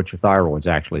clue what your thyroid's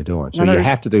actually doing. So you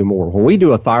have to do more. When we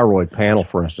do a thyroid panel,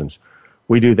 for instance,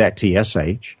 we do that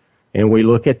TSH. And we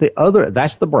look at the other,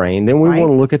 that's the brain. Then we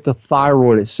want to look at the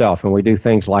thyroid itself. And we do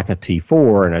things like a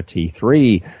T4 and a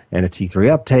T3 and a T3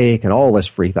 uptake and all this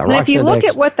free thyroid. And if you look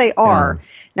at what they are,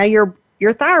 now your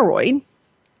thyroid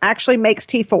actually makes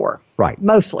T4. Right.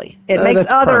 Mostly. It makes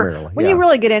other, when you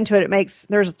really get into it,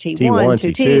 there's a T1,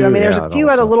 T2. I mean, there's a few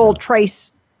other little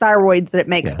trace thyroids that it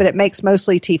makes, but it makes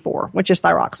mostly T4, which is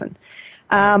thyroxine.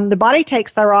 The body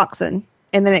takes thyroxine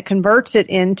and then it converts it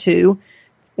into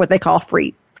what they call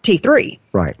free T3.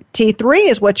 Right. T3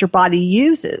 is what your body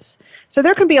uses. So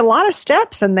there can be a lot of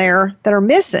steps in there that are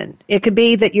missing. It could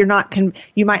be that you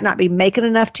might not be making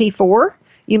enough T4.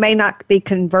 You may not be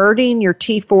converting your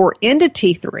T4 into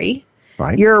T3.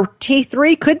 Right. Your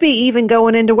T3 could be even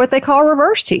going into what they call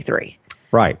reverse T3.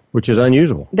 Right, which is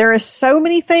unusual. There is so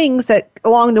many things that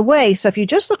along the way. So if you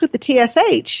just look at the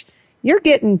TSH, you're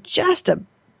getting just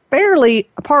barely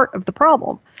a part of the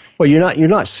problem. Well, you're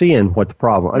not seeing what the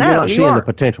problem. No, you're not seeing aren't.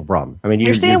 the potential problem. I mean,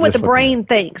 you're seeing what the just brain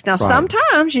thinks. Now,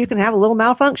 sometimes you can have a little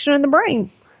malfunction in the brain.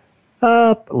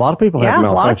 A lot of people have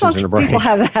malfunctions in the brain. People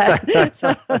have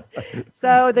that.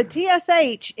 so the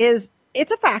TSH it's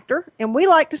a factor, and we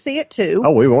like to see it too.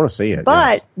 Oh, we want to see it.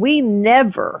 But we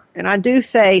never, and I do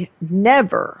say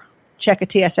never, check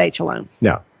a TSH alone.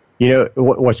 No. You know,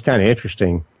 what's kind of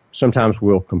interesting, sometimes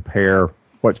we'll compare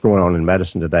what's going on in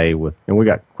medicine today and we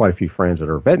got quite a few friends that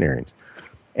are veterinarians.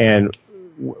 And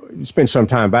it's been some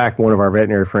time back, one of our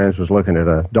veterinary friends was looking at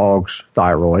a dog's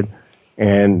thyroid,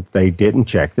 and they didn't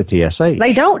check the TSH.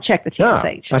 They don't check the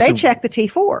TSH. No. They check the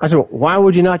T4. I said, why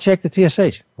would you not check the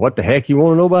TSH? What the heck you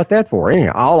want to know about that for?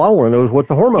 Anyhow, all I want to know is what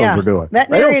the hormones are doing.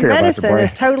 Veterinary medicine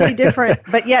is totally different,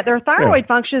 but yet their thyroid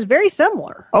function is very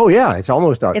similar. Oh, yeah. It's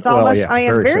almost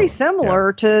very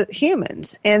similar to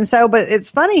humans. And so, but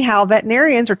it's funny how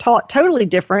veterinarians are taught totally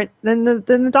different than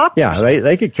the doctors. Yeah,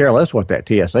 they could care less what that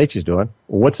TSH is doing.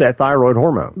 What's that thyroid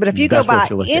hormone? But if you go by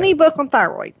any book on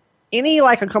thyroid,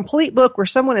 like a complete book where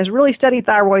someone has really studied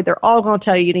thyroid, they're all going to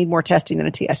tell you need more testing than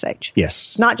a TSH. Yes.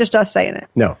 It's not just us saying it.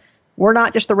 No. We're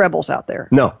not just the rebels out there.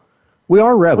 No. We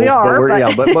are rebels. We are,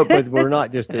 but we're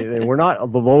not just we're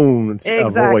not the lone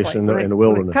voice in the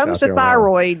wilderness. When it comes to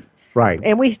thyroid, right?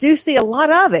 And we do see a lot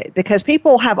of it because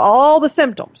people have all the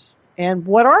symptoms. And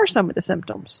what are some of the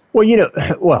symptoms?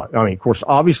 Well, of course,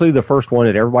 obviously the first one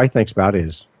that everybody thinks about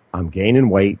is I'm gaining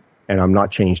weight and I'm not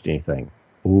changed anything.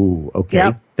 Ooh, okay.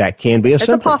 Yep. That can be a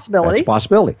symptom. It's a possibility. That's a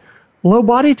possibility. Low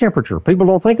body temperature. People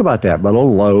don't think about that, but a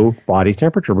low body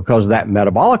temperature because that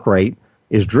metabolic rate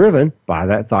is driven by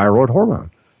that thyroid hormone.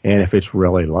 And if it's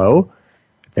really low,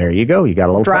 there you go. You got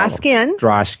a low dry problem. skin.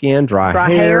 Dry skin, dry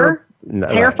hair.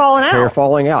 Hair falling out. Hair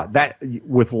falling out. That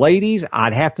with ladies,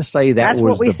 I'd have to say that's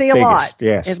was what we the see biggest. a lot.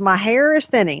 Yes, is my hair is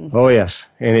thinning. Oh yes,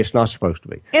 and it's not supposed to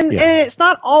be. And it's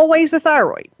not always the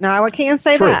thyroid. Now I can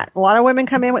say True. that a lot of women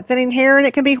come in with thinning hair, and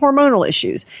it can be hormonal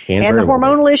issues. And the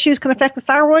hormonal issues can affect the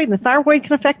thyroid, and the thyroid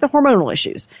can affect the hormonal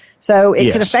issues. So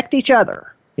it can affect each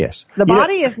other. Yes, the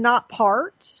body is not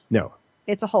parts. No,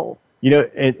 it's a whole.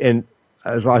 And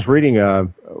as I was reading a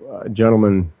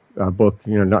gentleman book,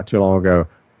 not too long ago.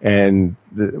 And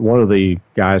one of the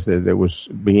guys that was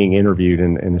being interviewed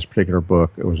in this particular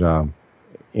book, it was an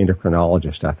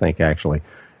endocrinologist, I think, actually.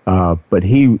 But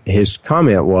his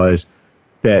comment was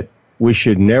that we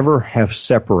should never have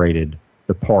separated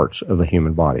the parts of the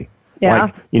human body. Yeah,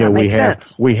 that makes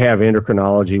sense. We have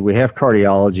endocrinology, we have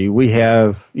cardiology, we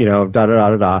have,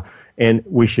 da-da-da-da-da. And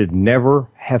we should never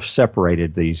have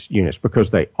separated these units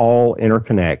because they all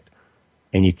interconnect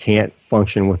and you can't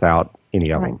function without any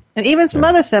of them. And even some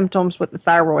other symptoms with the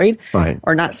thyroid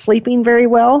are not sleeping very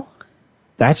well.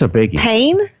 That's a biggie.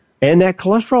 Pain. And that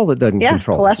cholesterol that doesn't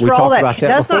control. Cholesterol that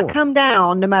does not come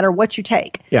down no matter what you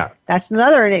take. Yeah. That's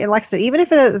another. And like I said, even if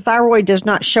the thyroid does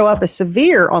not show up as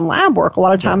severe on lab work, a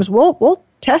lot of times we'll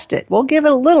test it. We'll give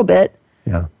it a little bit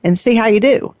and see how you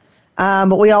do.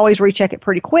 But we always recheck it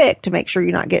pretty quick to make sure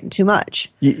you're not getting too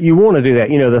much. You want to do that.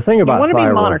 The thing about thyroid,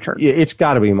 be monitored. It's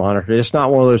got to be monitored. It's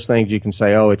not one of those things you can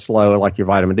say, oh, it's low, like your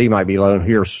vitamin D might be low, and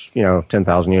here's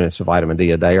 10,000 units of vitamin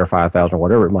D a day or 5,000 or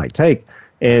whatever it might take,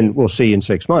 and we'll see in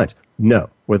 6 months.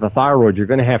 No, with a thyroid, you're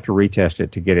going to have to retest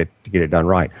it to get it done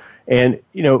right. And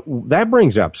that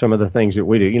brings up some of the things that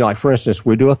we do. Like for instance,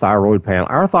 we do a thyroid panel.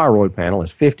 Our thyroid panel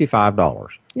is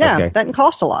 $55. Yeah, it doesn't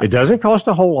cost a lot. It doesn't cost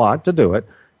a whole lot to do it.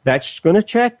 That's going to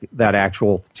check that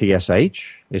actual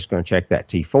TSH. It's going to check that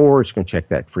T4. It's going to check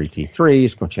that free T3.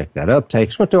 It's going to check that uptake.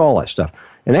 It's going to do all that stuff.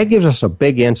 And that gives us a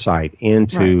big insight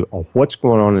into what's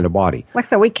going on in the body. Like I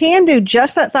said, we can do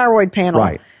just that thyroid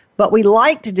panel, but we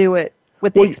like to do it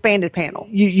with the expanded panel.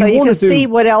 So you can see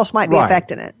what else might be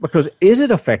affecting it. Because is it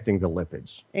affecting the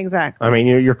lipids? Exactly. I mean,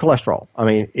 your cholesterol. I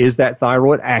mean, is that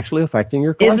thyroid actually affecting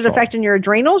your cholesterol? Is it affecting your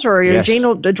adrenals, or your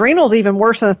adrenals even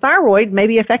worse than the thyroid,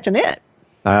 maybe affecting it?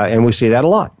 And we see that a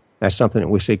lot. That's something that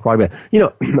we see quite a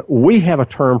bit. We have a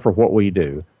term for what we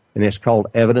do, and it's called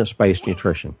evidence-based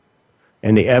nutrition.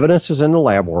 And the evidence is in the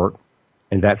lab work,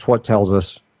 and that's what tells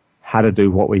us how to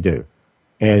do what we do.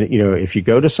 And, if you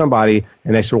go to somebody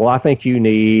and they say, well, I think you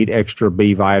need extra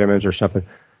B vitamins or something,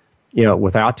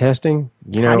 without testing,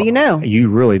 how do you know? You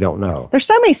really don't know. There's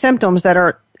so many symptoms that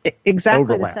are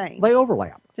exactly the same. They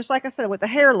overlap. Just like I said, with the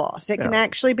hair loss, it can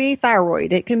actually be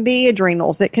thyroid. It can be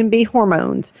adrenals. It can be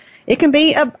hormones. It can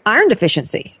be iron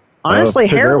deficiency. Honestly,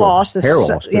 hair loss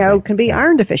can be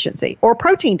iron deficiency or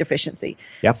protein deficiency.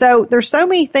 Yep. So there's so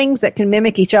many things that can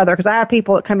mimic each other, because I have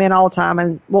people that come in all the time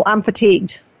and, I'm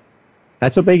fatigued.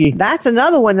 That's a biggie. That's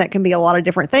another one that can be a lot of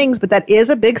different things, but that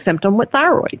is a big symptom with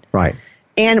thyroid. Right.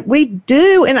 And we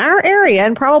do in our area,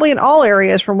 and probably in all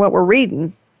areas from what we're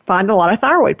reading, find a lot of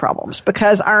thyroid problems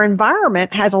because our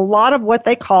environment has a lot of what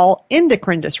they call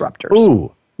endocrine disruptors.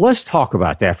 Ooh, let's talk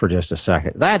about that for just a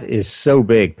second. That is so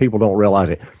big. People don't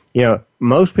realize it.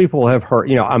 Most people have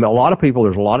heard, a lot of people,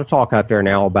 there's a lot of talk out there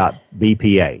now about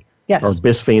BPA or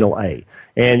bisphenol A.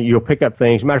 And you'll pick up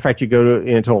things. Matter of fact, you go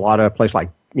into a lot of places like,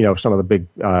 some of the big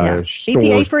stores.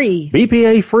 BPA free.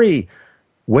 BPA free.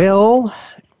 Well,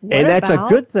 that's a about?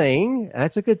 good thing.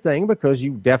 That's a good thing because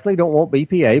you definitely don't want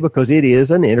BPA because it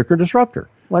is an endocrine disruptor.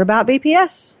 What about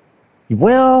BPS?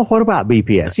 Well, what about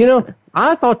BPS?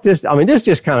 I thought this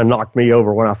just kind of knocked me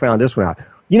over when I found this one out.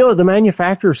 The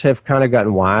manufacturers have kind of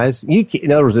gotten wise.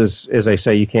 In other words, as they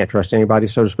say, you can't trust anybody,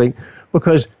 so to speak,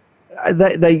 because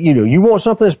you want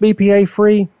something that's BPA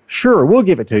free? Sure, we'll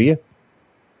give it to you.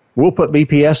 We'll put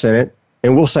BPS in it,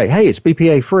 and we'll say, hey, it's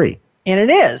BPA free. And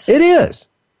it is. It is.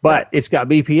 But it's got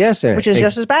BPS in it. Which is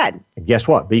just as bad. And guess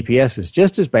what? BPS is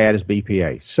just as bad as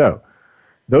BPA. So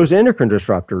those endocrine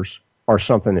disruptors are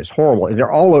something that's horrible. And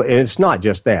and it's not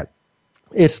just that.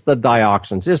 It's the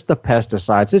dioxins, it's the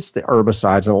pesticides, it's the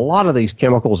herbicides, and a lot of these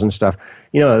chemicals and stuff.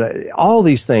 All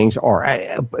these things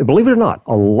are, believe it or not,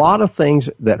 a lot of things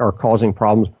that are causing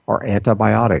problems are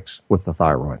antibiotics with the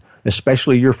thyroid,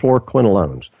 especially your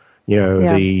fluoroquinolones.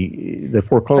 The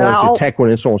fluoroquinolones, the Tequin,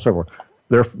 and so on and so forth.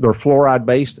 They're fluoride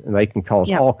based, and they can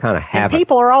cause all kind of havoc. And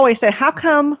people are always saying, how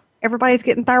come everybody's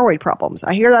getting thyroid problems?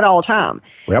 I hear that all the time.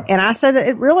 Yep. And I said that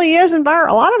it really is a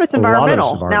lot of it's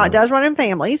environmental. Now, it does run in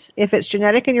families. If it's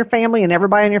genetic in your family and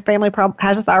everybody in your family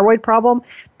has a thyroid problem,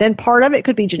 then part of it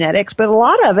could be genetics, but a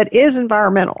lot of it is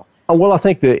environmental. Well, I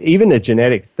think that even the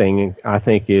genetic thing, I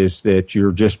think, is that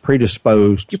you're just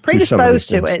predisposed. You're predisposed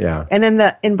to it. Yeah. And then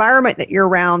the environment that you're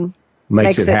around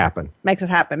makes it happen. Makes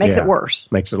it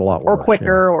worse. Makes it a lot worse. Or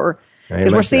quicker,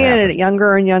 because we're seeing it at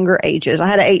younger and younger ages. I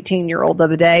had an 18-year-old the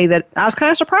other day that I was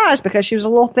kind of surprised because she was a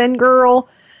little thin girl.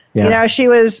 Yeah. She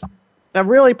was a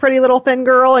really pretty little thin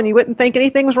girl, and you wouldn't think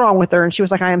anything was wrong with her. And she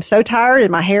was like, I am so tired,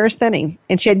 and my hair is thinning.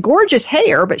 And she had gorgeous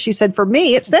hair, but she said, for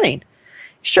me, it's thinning.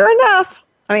 Sure enough,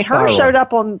 hers showed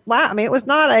up on, it was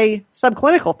not a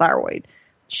subclinical thyroid.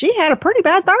 She had a pretty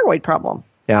bad thyroid problem.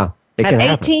 Yeah. At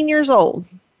 18 years old.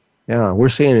 Yeah, we're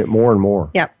seeing it more and more.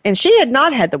 Yeah, and she had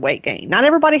not had the weight gain. Not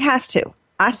everybody has to.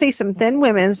 I see some thin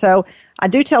women, so I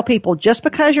do tell people, just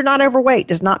because you're not overweight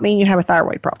does not mean you have a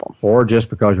thyroid problem. Or just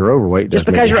because you're overweight doesn't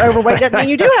mean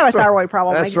you do have a thyroid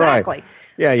problem. That's exactly.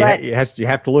 Right. Yeah, you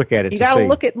have to look at it. You got to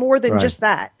look at more than just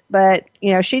that. But,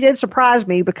 she did surprise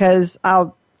me because I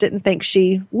didn't think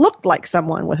she looked like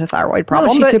someone with a thyroid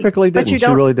problem. No, she typically didn't. She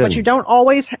really didn't. But you don't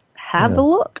always have the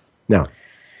look. No.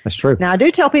 That's true. Now, I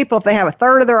do tell people if they have a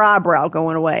third of their eyebrow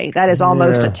going away, that is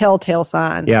almost a telltale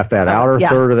sign. Yeah, if that outer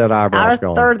third of that eyebrow is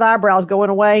going. Third of the eyebrow is going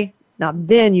away, now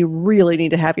then you really need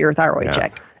to have your thyroid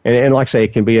checked. And like I say,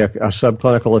 it can be a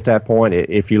subclinical at that point.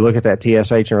 If you look at that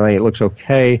TSH and everything, it looks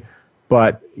okay,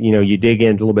 but you dig in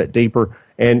a little bit deeper,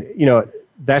 and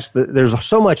there's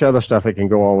so much other stuff that can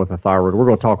go on with the thyroid. We're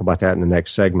going to talk about that in the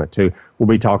next segment too. We'll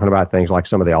be talking about things like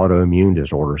some of the autoimmune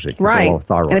disorders that can go on with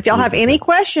thyroid. And if y'all have any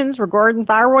questions regarding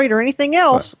thyroid or anything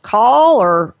else, call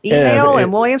or email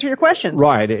and we'll answer your questions.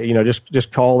 Right.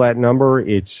 Just call that number.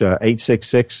 It's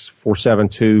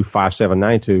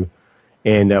 866-472-5792.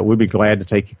 And we'd be glad to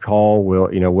take your call.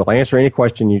 We'll answer any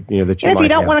question that you might have. If you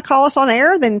don't want to call us on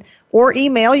air, or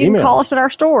email, you can call us at our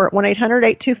store at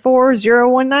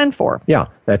 1-800-824-0194. Yeah,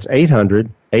 that's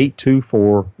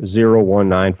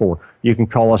 800-824-0194. You can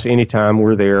call us anytime.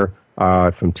 We're there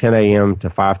from 10 a.m. to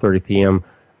 5:30 p.m.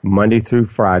 Monday through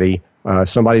Friday.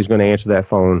 Somebody's going to answer that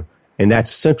phone, and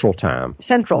that's Central Time.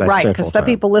 Central, right? Because some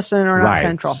people listening are not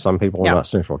Central. Some people are not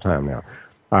Central Time now.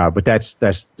 But that's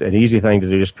an easy thing to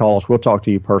do. Just call us. We'll talk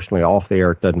to you personally off the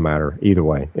air. It doesn't matter either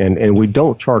way. And we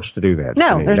don't charge to do that.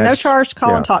 No, there's no charge to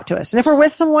call and talk to us. And if we're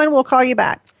with someone, we'll call you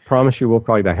back. Promise you we'll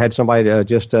call you back. I had somebody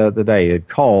just the day had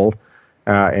called,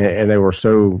 and they were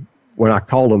so, when I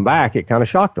called them back, it kind of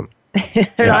shocked them.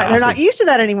 They're not used to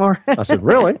that anymore. I said,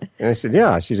 really? And they said,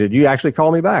 yeah. She said, you actually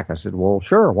called me back. I said, well,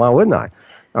 sure. Why wouldn't I?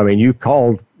 You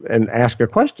called and asked a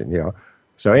question,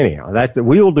 So anyhow,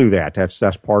 we'll do that.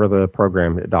 That's part of the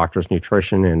program at Doctor's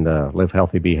Nutrition and Live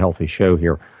Healthy, Be Healthy show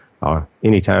here.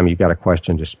 Anytime you've got a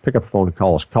question, just pick up the phone and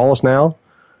call us. Call us now.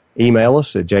 Email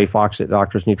us at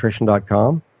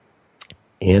jfox@doctorsnutrition.com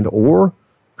and or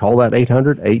call that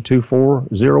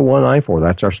 800-824-0194.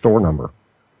 That's our store number.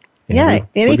 And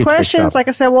any questions, like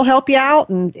I said, we'll help you out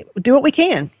and do what we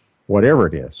can. Whatever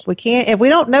it is. We can't. If we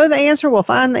don't know the answer, we'll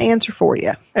find the answer for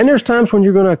you. And there's times when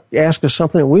you're going to ask us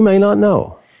something that we may not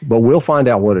know, but we'll find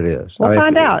out what it is. We'll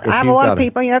find out. I have a lot of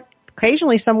people,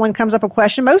 occasionally someone comes up with a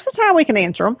question. Most of the time we can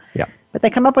answer them. Yeah. But they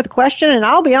come up with a question, and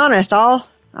I'll be honest, I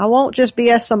won't just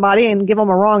BS somebody and give them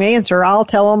a wrong answer. I'll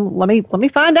tell them, let me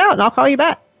find out, and I'll call you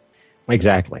back.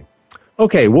 Exactly.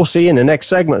 Okay, we'll see you in the next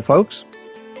segment, folks.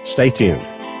 Stay tuned.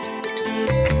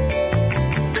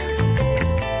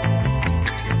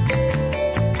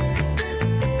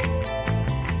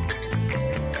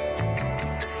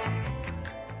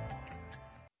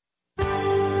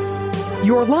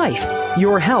 Your life,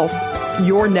 your health,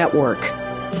 your network.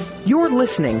 You're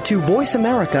listening to Voice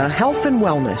America Health and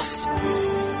Wellness.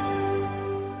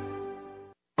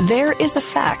 There is a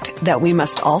fact that we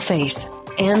must all face,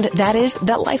 and that is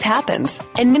that life happens.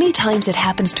 And many times it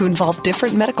happens to involve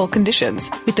different medical conditions.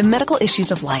 With the medical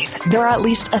issues of life, there are at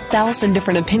least 1,000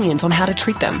 different opinions on how to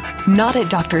treat them. Not at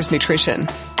Doctor's Nutrition.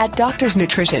 At Doctor's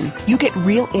Nutrition, you get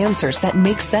real answers that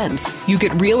make sense. You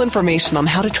get real information on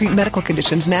how to treat medical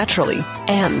conditions naturally,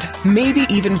 and maybe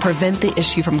even prevent the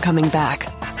issue from coming back.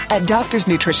 At Doctor's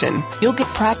Nutrition, you'll get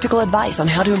practical advice on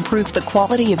how to improve the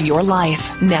quality of your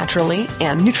life, naturally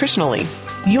and nutritionally.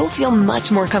 You'll feel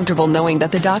much more comfortable knowing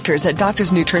that the doctors at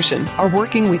Doctor's Nutrition are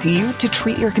working with you to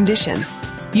treat your condition.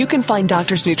 You can find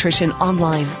Doctor's Nutrition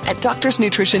online at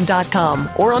doctorsnutrition.com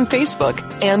or on Facebook.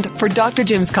 And for Dr.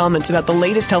 Jim's comments about the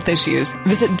latest health issues,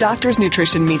 visit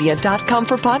doctorsnutritionmedia.com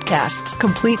for podcasts,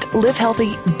 complete Live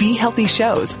Healthy, Be Healthy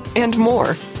shows, and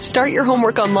more. Start your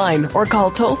homework online or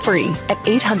call toll-free at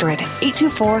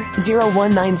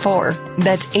 800-824-0194.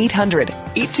 That's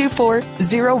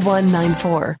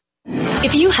 800-824-0194.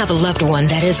 If you have a loved one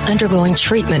that is undergoing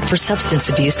treatment for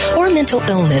substance abuse or mental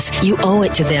illness, you owe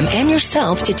it to them and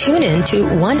yourself to tune in to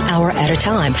 1 Hour at a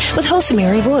Time with host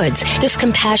Mary Woods. This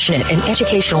compassionate and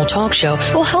educational talk show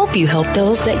will help you help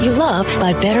those that you love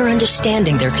by better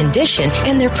understanding their condition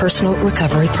and their personal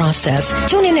recovery process.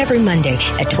 Tune in every Monday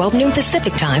at 12 noon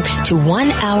Pacific Time to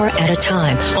 1 Hour at a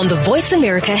Time on the Voice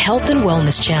America Health and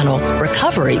Wellness Channel.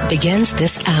 Recovery begins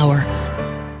this hour.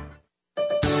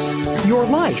 Your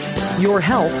life, your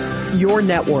health, your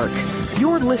network.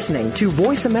 You're listening to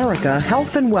Voice America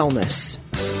Health and Wellness.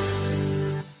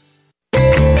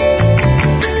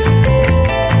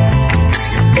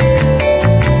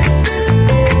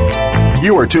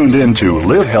 You are tuned in to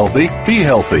Live Healthy, Be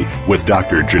Healthy with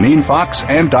Dr. Janine Fox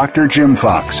and Dr. Jim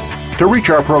Fox. To reach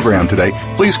our program today,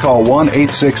 please call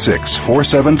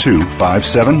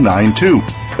 1-866-472-5792.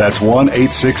 That's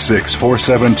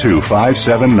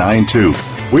 1-866-472-5792.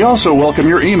 We also welcome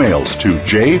your emails to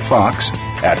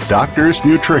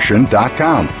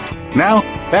jfox@doctorsnutrition.com. Now,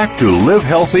 back to Live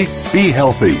Healthy, Be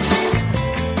Healthy.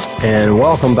 And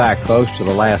welcome back, folks, to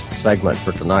the last segment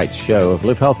for tonight's show of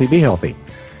Live Healthy, Be Healthy.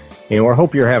 And we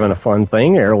hope you're having a fun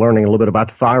thing. You're learning a little bit about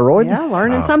the thyroid. Yeah,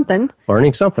 learning something.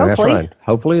 Learning something, Hopefully. That's right.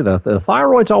 Hopefully. The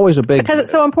thyroid's always a big... Because it's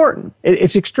so important.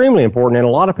 It's extremely important, and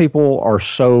a lot of people are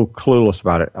so clueless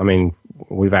about it. I mean,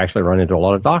 we've actually run into a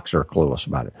lot of docs that are clueless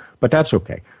about it. But that's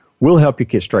okay. We'll help you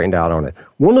get straightened out on it.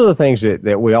 One of the things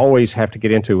that we always have to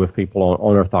get into with people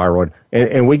on their thyroid,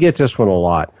 and we get this one a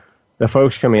lot, the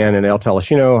folks come in and they'll tell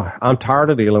us, I'm tired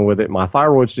of dealing with it. My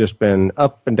thyroid's just been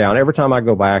up and down. Every time I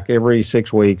go back, every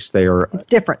 6 weeks, it's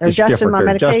different. They're adjusting my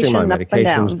medication up and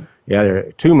down. Yeah,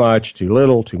 they're too much, too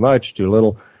little, too much, too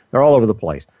little. They're all over the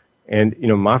place. And,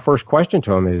 my first question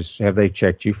to them is, have they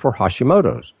checked you for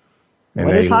Hashimoto's? And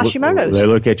what is Hashimoto's? They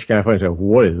look at you kind of funny and say,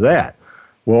 what is that?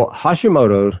 Well,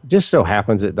 Hashimoto's just so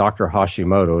happens that Dr.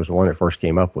 Hashimoto is the one that first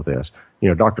came up with this.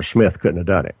 Dr. Smith couldn't have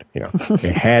done it.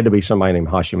 It had to be somebody named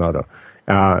Hashimoto.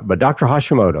 But Dr.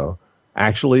 Hashimoto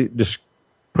actually just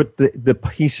put the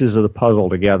pieces of the puzzle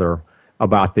together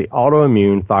about the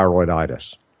autoimmune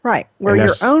thyroiditis. Right, where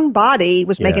your own body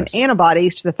was making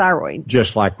antibodies to the thyroid.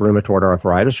 Just like rheumatoid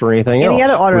arthritis or anything else. Any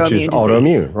other autoimmune which is disease.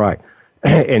 Autoimmune, right.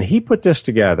 And he put this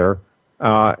together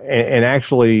and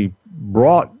actually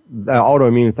brought the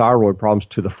autoimmune thyroid problems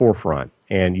to the forefront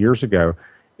years ago.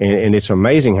 And it's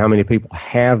amazing how many people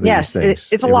have these things. Yes,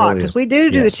 it's a lot because we do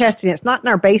the testing. It's not in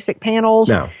our basic panels.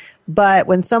 No. But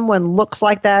when someone looks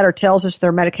like that or tells us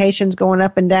their medication's going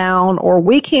up and down, or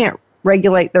we can't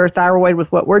regulate their thyroid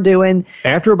with what we're doing.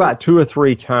 After about 2 or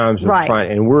 3 times of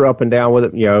trying, and we're up and down with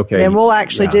it, then we'll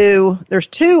actually there's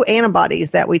 2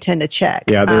 antibodies that we tend to check.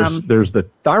 Yeah, there's the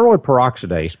thyroid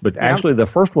peroxidase, but actually the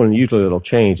first one usually that'll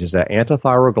change is that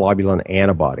antithyroglobulin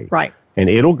antibody. Right. And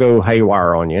it'll go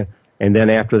haywire on you. And then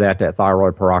after that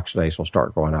thyroid peroxidase will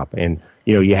start going up. And,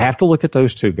 you have to look at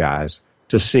those 2 guys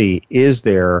to see, is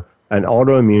there an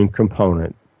autoimmune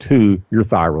component to your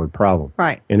thyroid problem?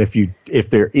 Right. And if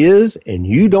there is, and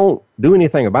you don't do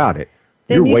anything about it,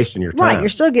 then you're wasting your time. Right. You're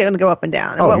still going to go up and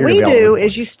down. And what we do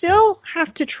is you still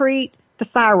have to treat the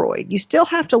thyroid. You still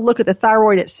have to look at the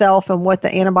thyroid itself and what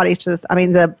the antibodies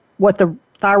what the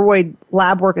thyroid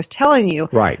lab work is telling you.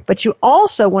 Right. But you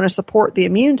also want to support the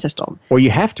immune system. Well, you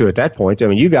have to at that point. I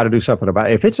mean, you got to do something about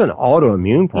it. If it's an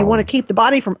autoimmune problem, you want to keep the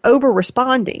body from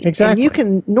over-responding. Exactly. And you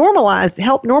can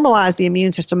help normalize the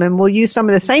immune system, and we'll use some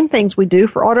of the same things we do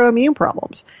for autoimmune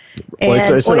problems. Well, it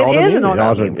is an autoimmune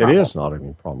problem. It is an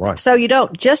autoimmune problem, right. So you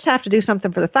don't just have to do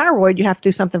something for the thyroid, you have to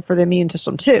do something for the immune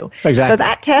system too. Exactly. So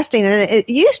that testing, and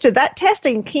that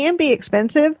testing can be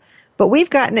expensive, but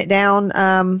we've gotten it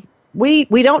down. We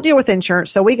don't deal with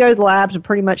insurance, so we go to the labs and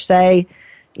pretty much say,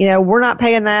 we're not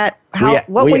paying that. What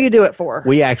will you do it for?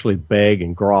 We actually beg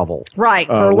and grovel. Right,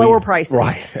 for lower prices.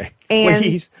 Right.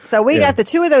 And so we got the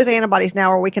 2 of those antibodies now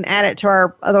where we can add it to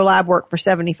our other lab work for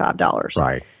 $75.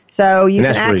 Right. So you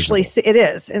can actually see it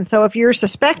is. And so if you're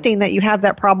suspecting that you have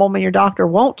that problem and your doctor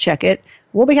won't check it,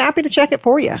 we'll be happy to check it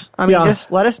for you. I mean, just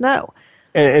let us know.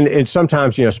 And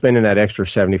sometimes, spending that extra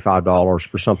 $75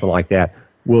 for something like that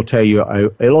will tell you,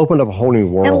 it'll open up a whole new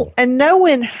world. And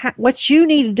knowing what you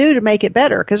need to do to make it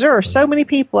better, because there are so many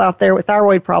people out there with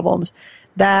thyroid problems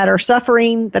that are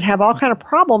suffering, that have all kind of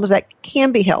problems that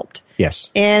can be helped.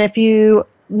 Yes. And if you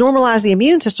normalize the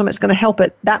immune system, it's going to help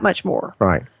it that much more.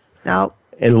 Right. Now,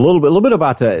 and a little bit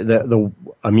about the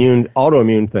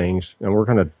autoimmune things, and we're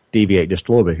going to deviate just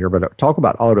a little bit here, but talk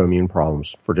about autoimmune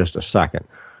problems for just a second.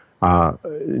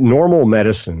 Normal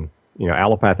medicine,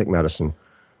 allopathic medicine,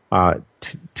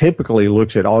 typically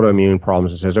looks at autoimmune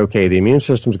problems and says, okay, the immune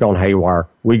system's gone haywire.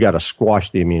 We got to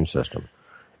squash the immune system.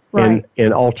 Right.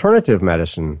 In alternative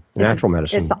medicine, natural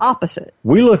medicine, it's the opposite.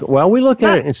 We look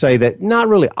at it and say that not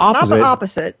really opposite. Not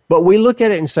opposite. But we look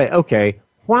at it and say, okay,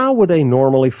 why would a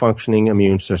normally functioning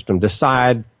immune system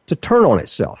decide to turn on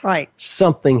itself? Right.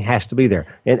 Something has to be there.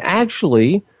 And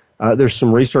actually, there's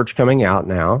some research coming out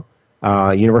now.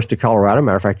 University of Colorado.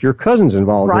 Matter of fact, your cousin's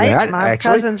involved in that. My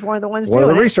cousin's one of the ones doing it. One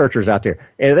of the researchers out there.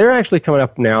 And they're actually coming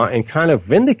up now and kind of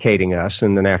vindicating us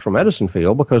in the natural medicine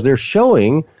field because they're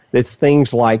showing that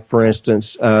things like, for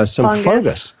instance, some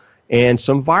fungus and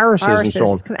some viruses and so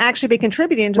on can actually be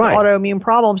contributing to the autoimmune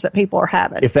problems that people are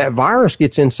having. If that virus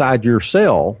gets inside your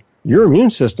cell, your immune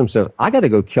system says, I got to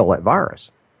go kill that virus.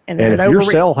 And if your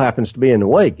cell happens to be in the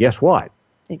way, guess what?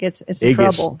 It gets in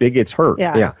trouble. It gets hurt.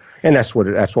 Yeah. And that's what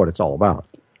it's all about.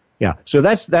 Yeah. So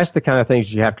that's the kind of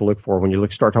things you have to look for when you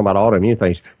start talking about autoimmune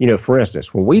things. For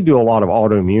instance, when we do a lot of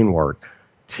autoimmune work,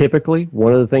 typically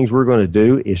one of the things we're going to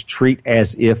do is treat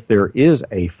as if there is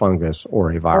a fungus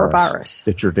or a virus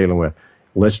that you're dealing with.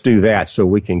 Let's do that so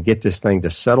we can get this thing to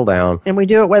settle down. And we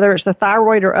do it whether it's the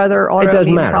thyroid or other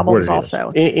autoimmune problems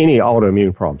also. Any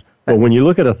autoimmune problems. But when you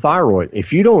look at a thyroid,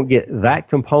 if you don't get that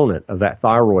component of that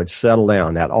thyroid settled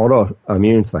down, that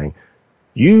autoimmune thing,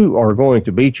 you are going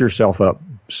to beat yourself up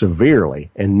severely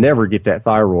and never get that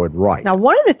thyroid right. Now,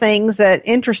 one of the things that,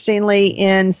 interestingly,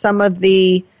 in some of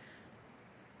the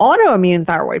autoimmune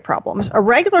thyroid problems, a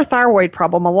regular thyroid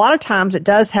problem, a lot of times it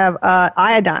does have an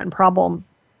iodine problem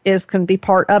can be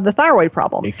part of the thyroid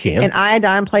problem. It can. And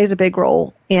iodine plays a big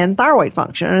role in thyroid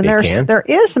function. And there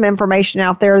is some information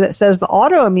out there that says the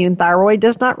autoimmune thyroid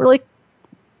does not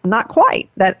quite.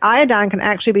 That iodine can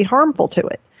actually be harmful to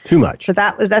it. Too much. So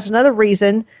that's another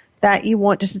reason that you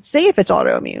want to see if it's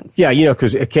autoimmune. Yeah,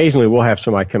 because occasionally we'll have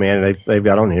somebody come in and they've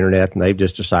got on the internet and they've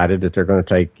just decided that they're going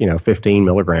to take 15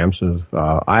 milligrams of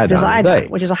iodine a day,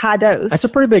 which is a high dose. That's a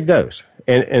pretty big dose.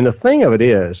 And the thing of it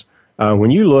is,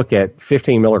 when you look at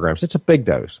 15 milligrams, it's a big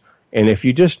dose. And if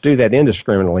you just do that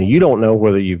indiscriminately, you don't know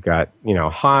whether you've got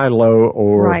high, low,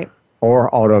 or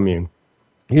autoimmune.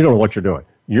 You don't know what you're doing.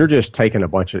 You're just taking a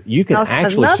bunch of, you can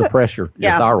suppress your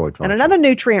thyroid function. And another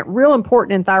nutrient real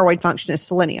important in thyroid function is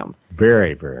selenium.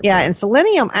 Very, very important. Yeah, and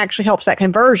selenium actually helps that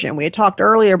conversion. We had talked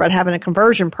earlier about having a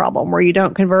conversion problem where you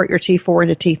don't convert your T4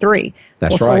 into T3.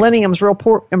 That's right. Selenium's real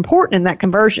important in that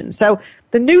conversion. So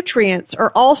the nutrients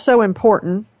are also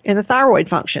important in the thyroid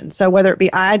function. So whether it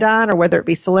be iodine or whether it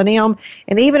be selenium,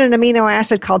 and even an amino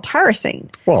acid called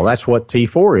tyrosine. Well, that's what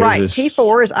T4 is. Right.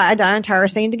 T4 is iodine and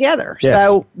tyrosine together. Yes.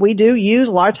 So we do use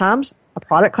a lot of times a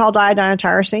product called iodine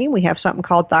tyrosine. We have something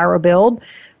called Thyroid.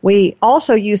 We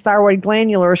also use thyroid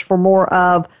glandulars for more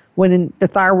of when the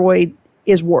thyroid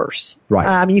is worse.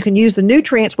 Right. You can use the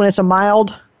nutrients when it's a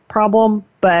mild problem,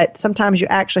 but sometimes you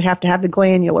actually have to have the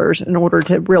glandulars in order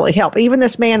to really help. Even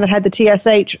this man that had the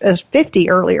TSH as 50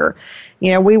 earlier,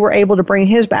 we were able to bring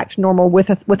his back to normal with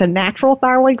a natural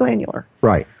thyroid glandular.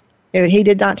 Right. He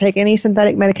did not take any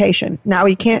synthetic medication. Now,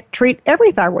 you can't treat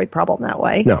every thyroid problem that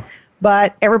way. No.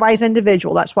 But everybody's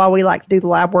individual. That's why we like to do the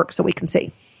lab work so we can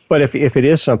see. But if it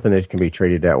is something that can be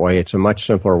treated that way, it's a much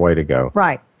simpler way to go.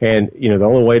 Right. And, the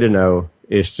only way to know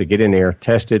is to get in there,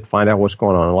 test it, find out what's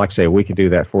going on. And like I say, we can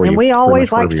do that for you. And we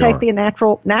always like to take the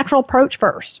natural approach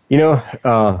first.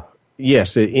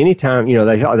 Yes, at any time,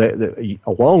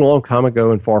 a long, long time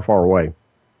ago and far, far away,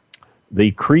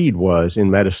 the creed was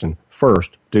in medicine,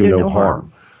 first, do no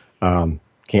harm.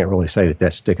 Can't really say that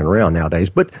that's sticking around nowadays,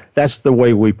 but that's the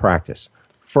way we practice.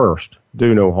 First,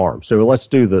 do no harm. So let's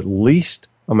do the least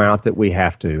amount that we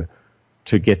have to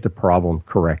get the problem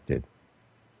corrected.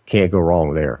 Can't go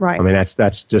wrong there. Right. I mean,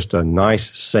 that's just a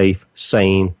nice, safe,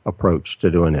 sane approach to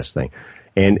doing this thing.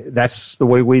 And that's the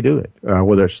way we do it,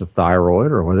 whether it's the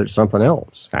thyroid or whether it's something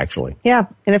else, actually. Yeah.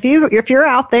 And if you're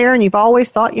out there and you've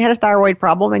always thought you had a thyroid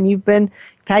problem and you've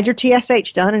had your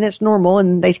TSH done and it's normal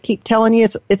and they keep telling you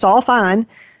it's all fine,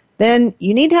 then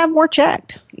you need to have more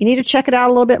checked. You need to check it out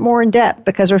a little bit more in depth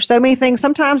because there's so many things.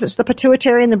 Sometimes it's the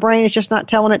pituitary in the brain is just not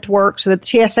telling it to work, so the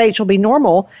TSH will be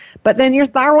normal, but then your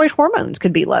thyroid hormones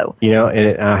could be low.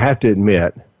 And I have to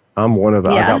admit, I'm one of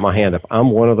I got my hand up. I'm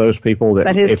one of those people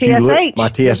that his TSH, my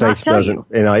TSH doesn't,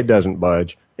 it doesn't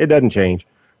budge. It doesn't change.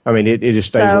 I mean, it just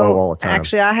stays low all the time.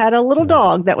 Actually, I had a little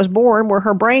dog that was born where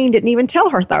her brain didn't even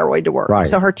tell her thyroid to work. Right.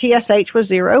 So her TSH was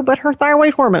 0, but her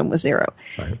thyroid hormone was 0.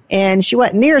 Right. And she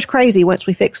wasn't near as crazy once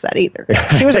we fixed that either.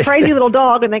 She was a crazy little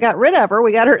dog, and they got rid of her.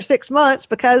 We got her at 6 months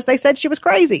because they said she was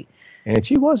crazy. And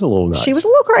she was a little nuts. She was a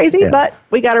little crazy, but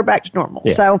we got her back to normal.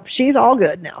 Yeah. So she's all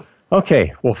good now.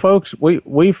 Okay. Well, folks,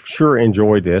 we've sure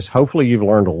enjoyed this. Hopefully you've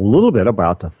learned a little bit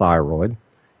about the thyroid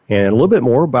and a little bit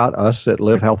more about us at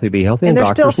Live Healthy, Be Healthy, and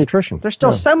Doctors Nutrition. There's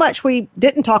still so much we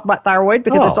didn't talk about thyroid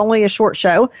because it's only a short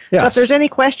show. Yes. So if there's any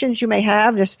questions you may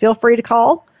have, just feel free to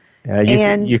call.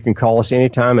 You can call us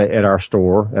anytime at our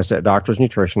store. That's at Doctors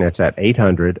Nutrition. That's at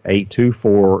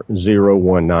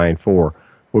 800-824-0194.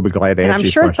 We'll be glad to answer your questions. And I'm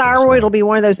sure thyroid will be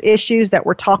one of those issues that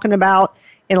we're talking about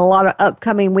in a lot of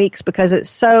upcoming weeks because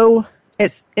it's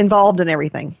involved in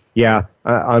everything. Yeah,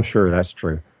 I'm sure that's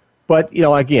true. But,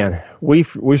 again, we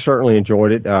certainly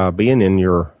enjoyed it being in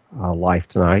your life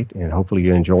tonight, and hopefully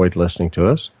you enjoyed listening to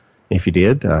us. If you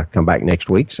did, come back next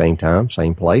week, same time,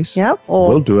 same place. Yep.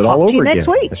 We'll do it all over again. Next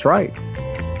week. That's right.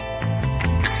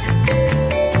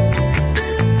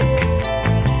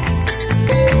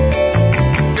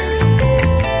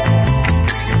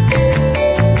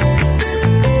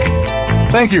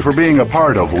 Thank you for being a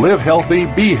part of Live Healthy,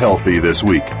 Be Healthy this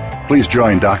week. Please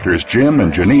join Doctors Jim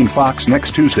and Janine Fox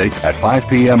next Tuesday at 5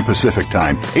 p.m. Pacific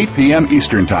Time, 8 p.m.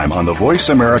 Eastern Time on the Voice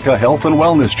America Health and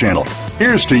Wellness Channel.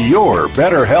 Here's to your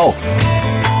better health.